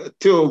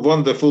two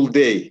wonderful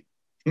day.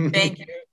 Thank you.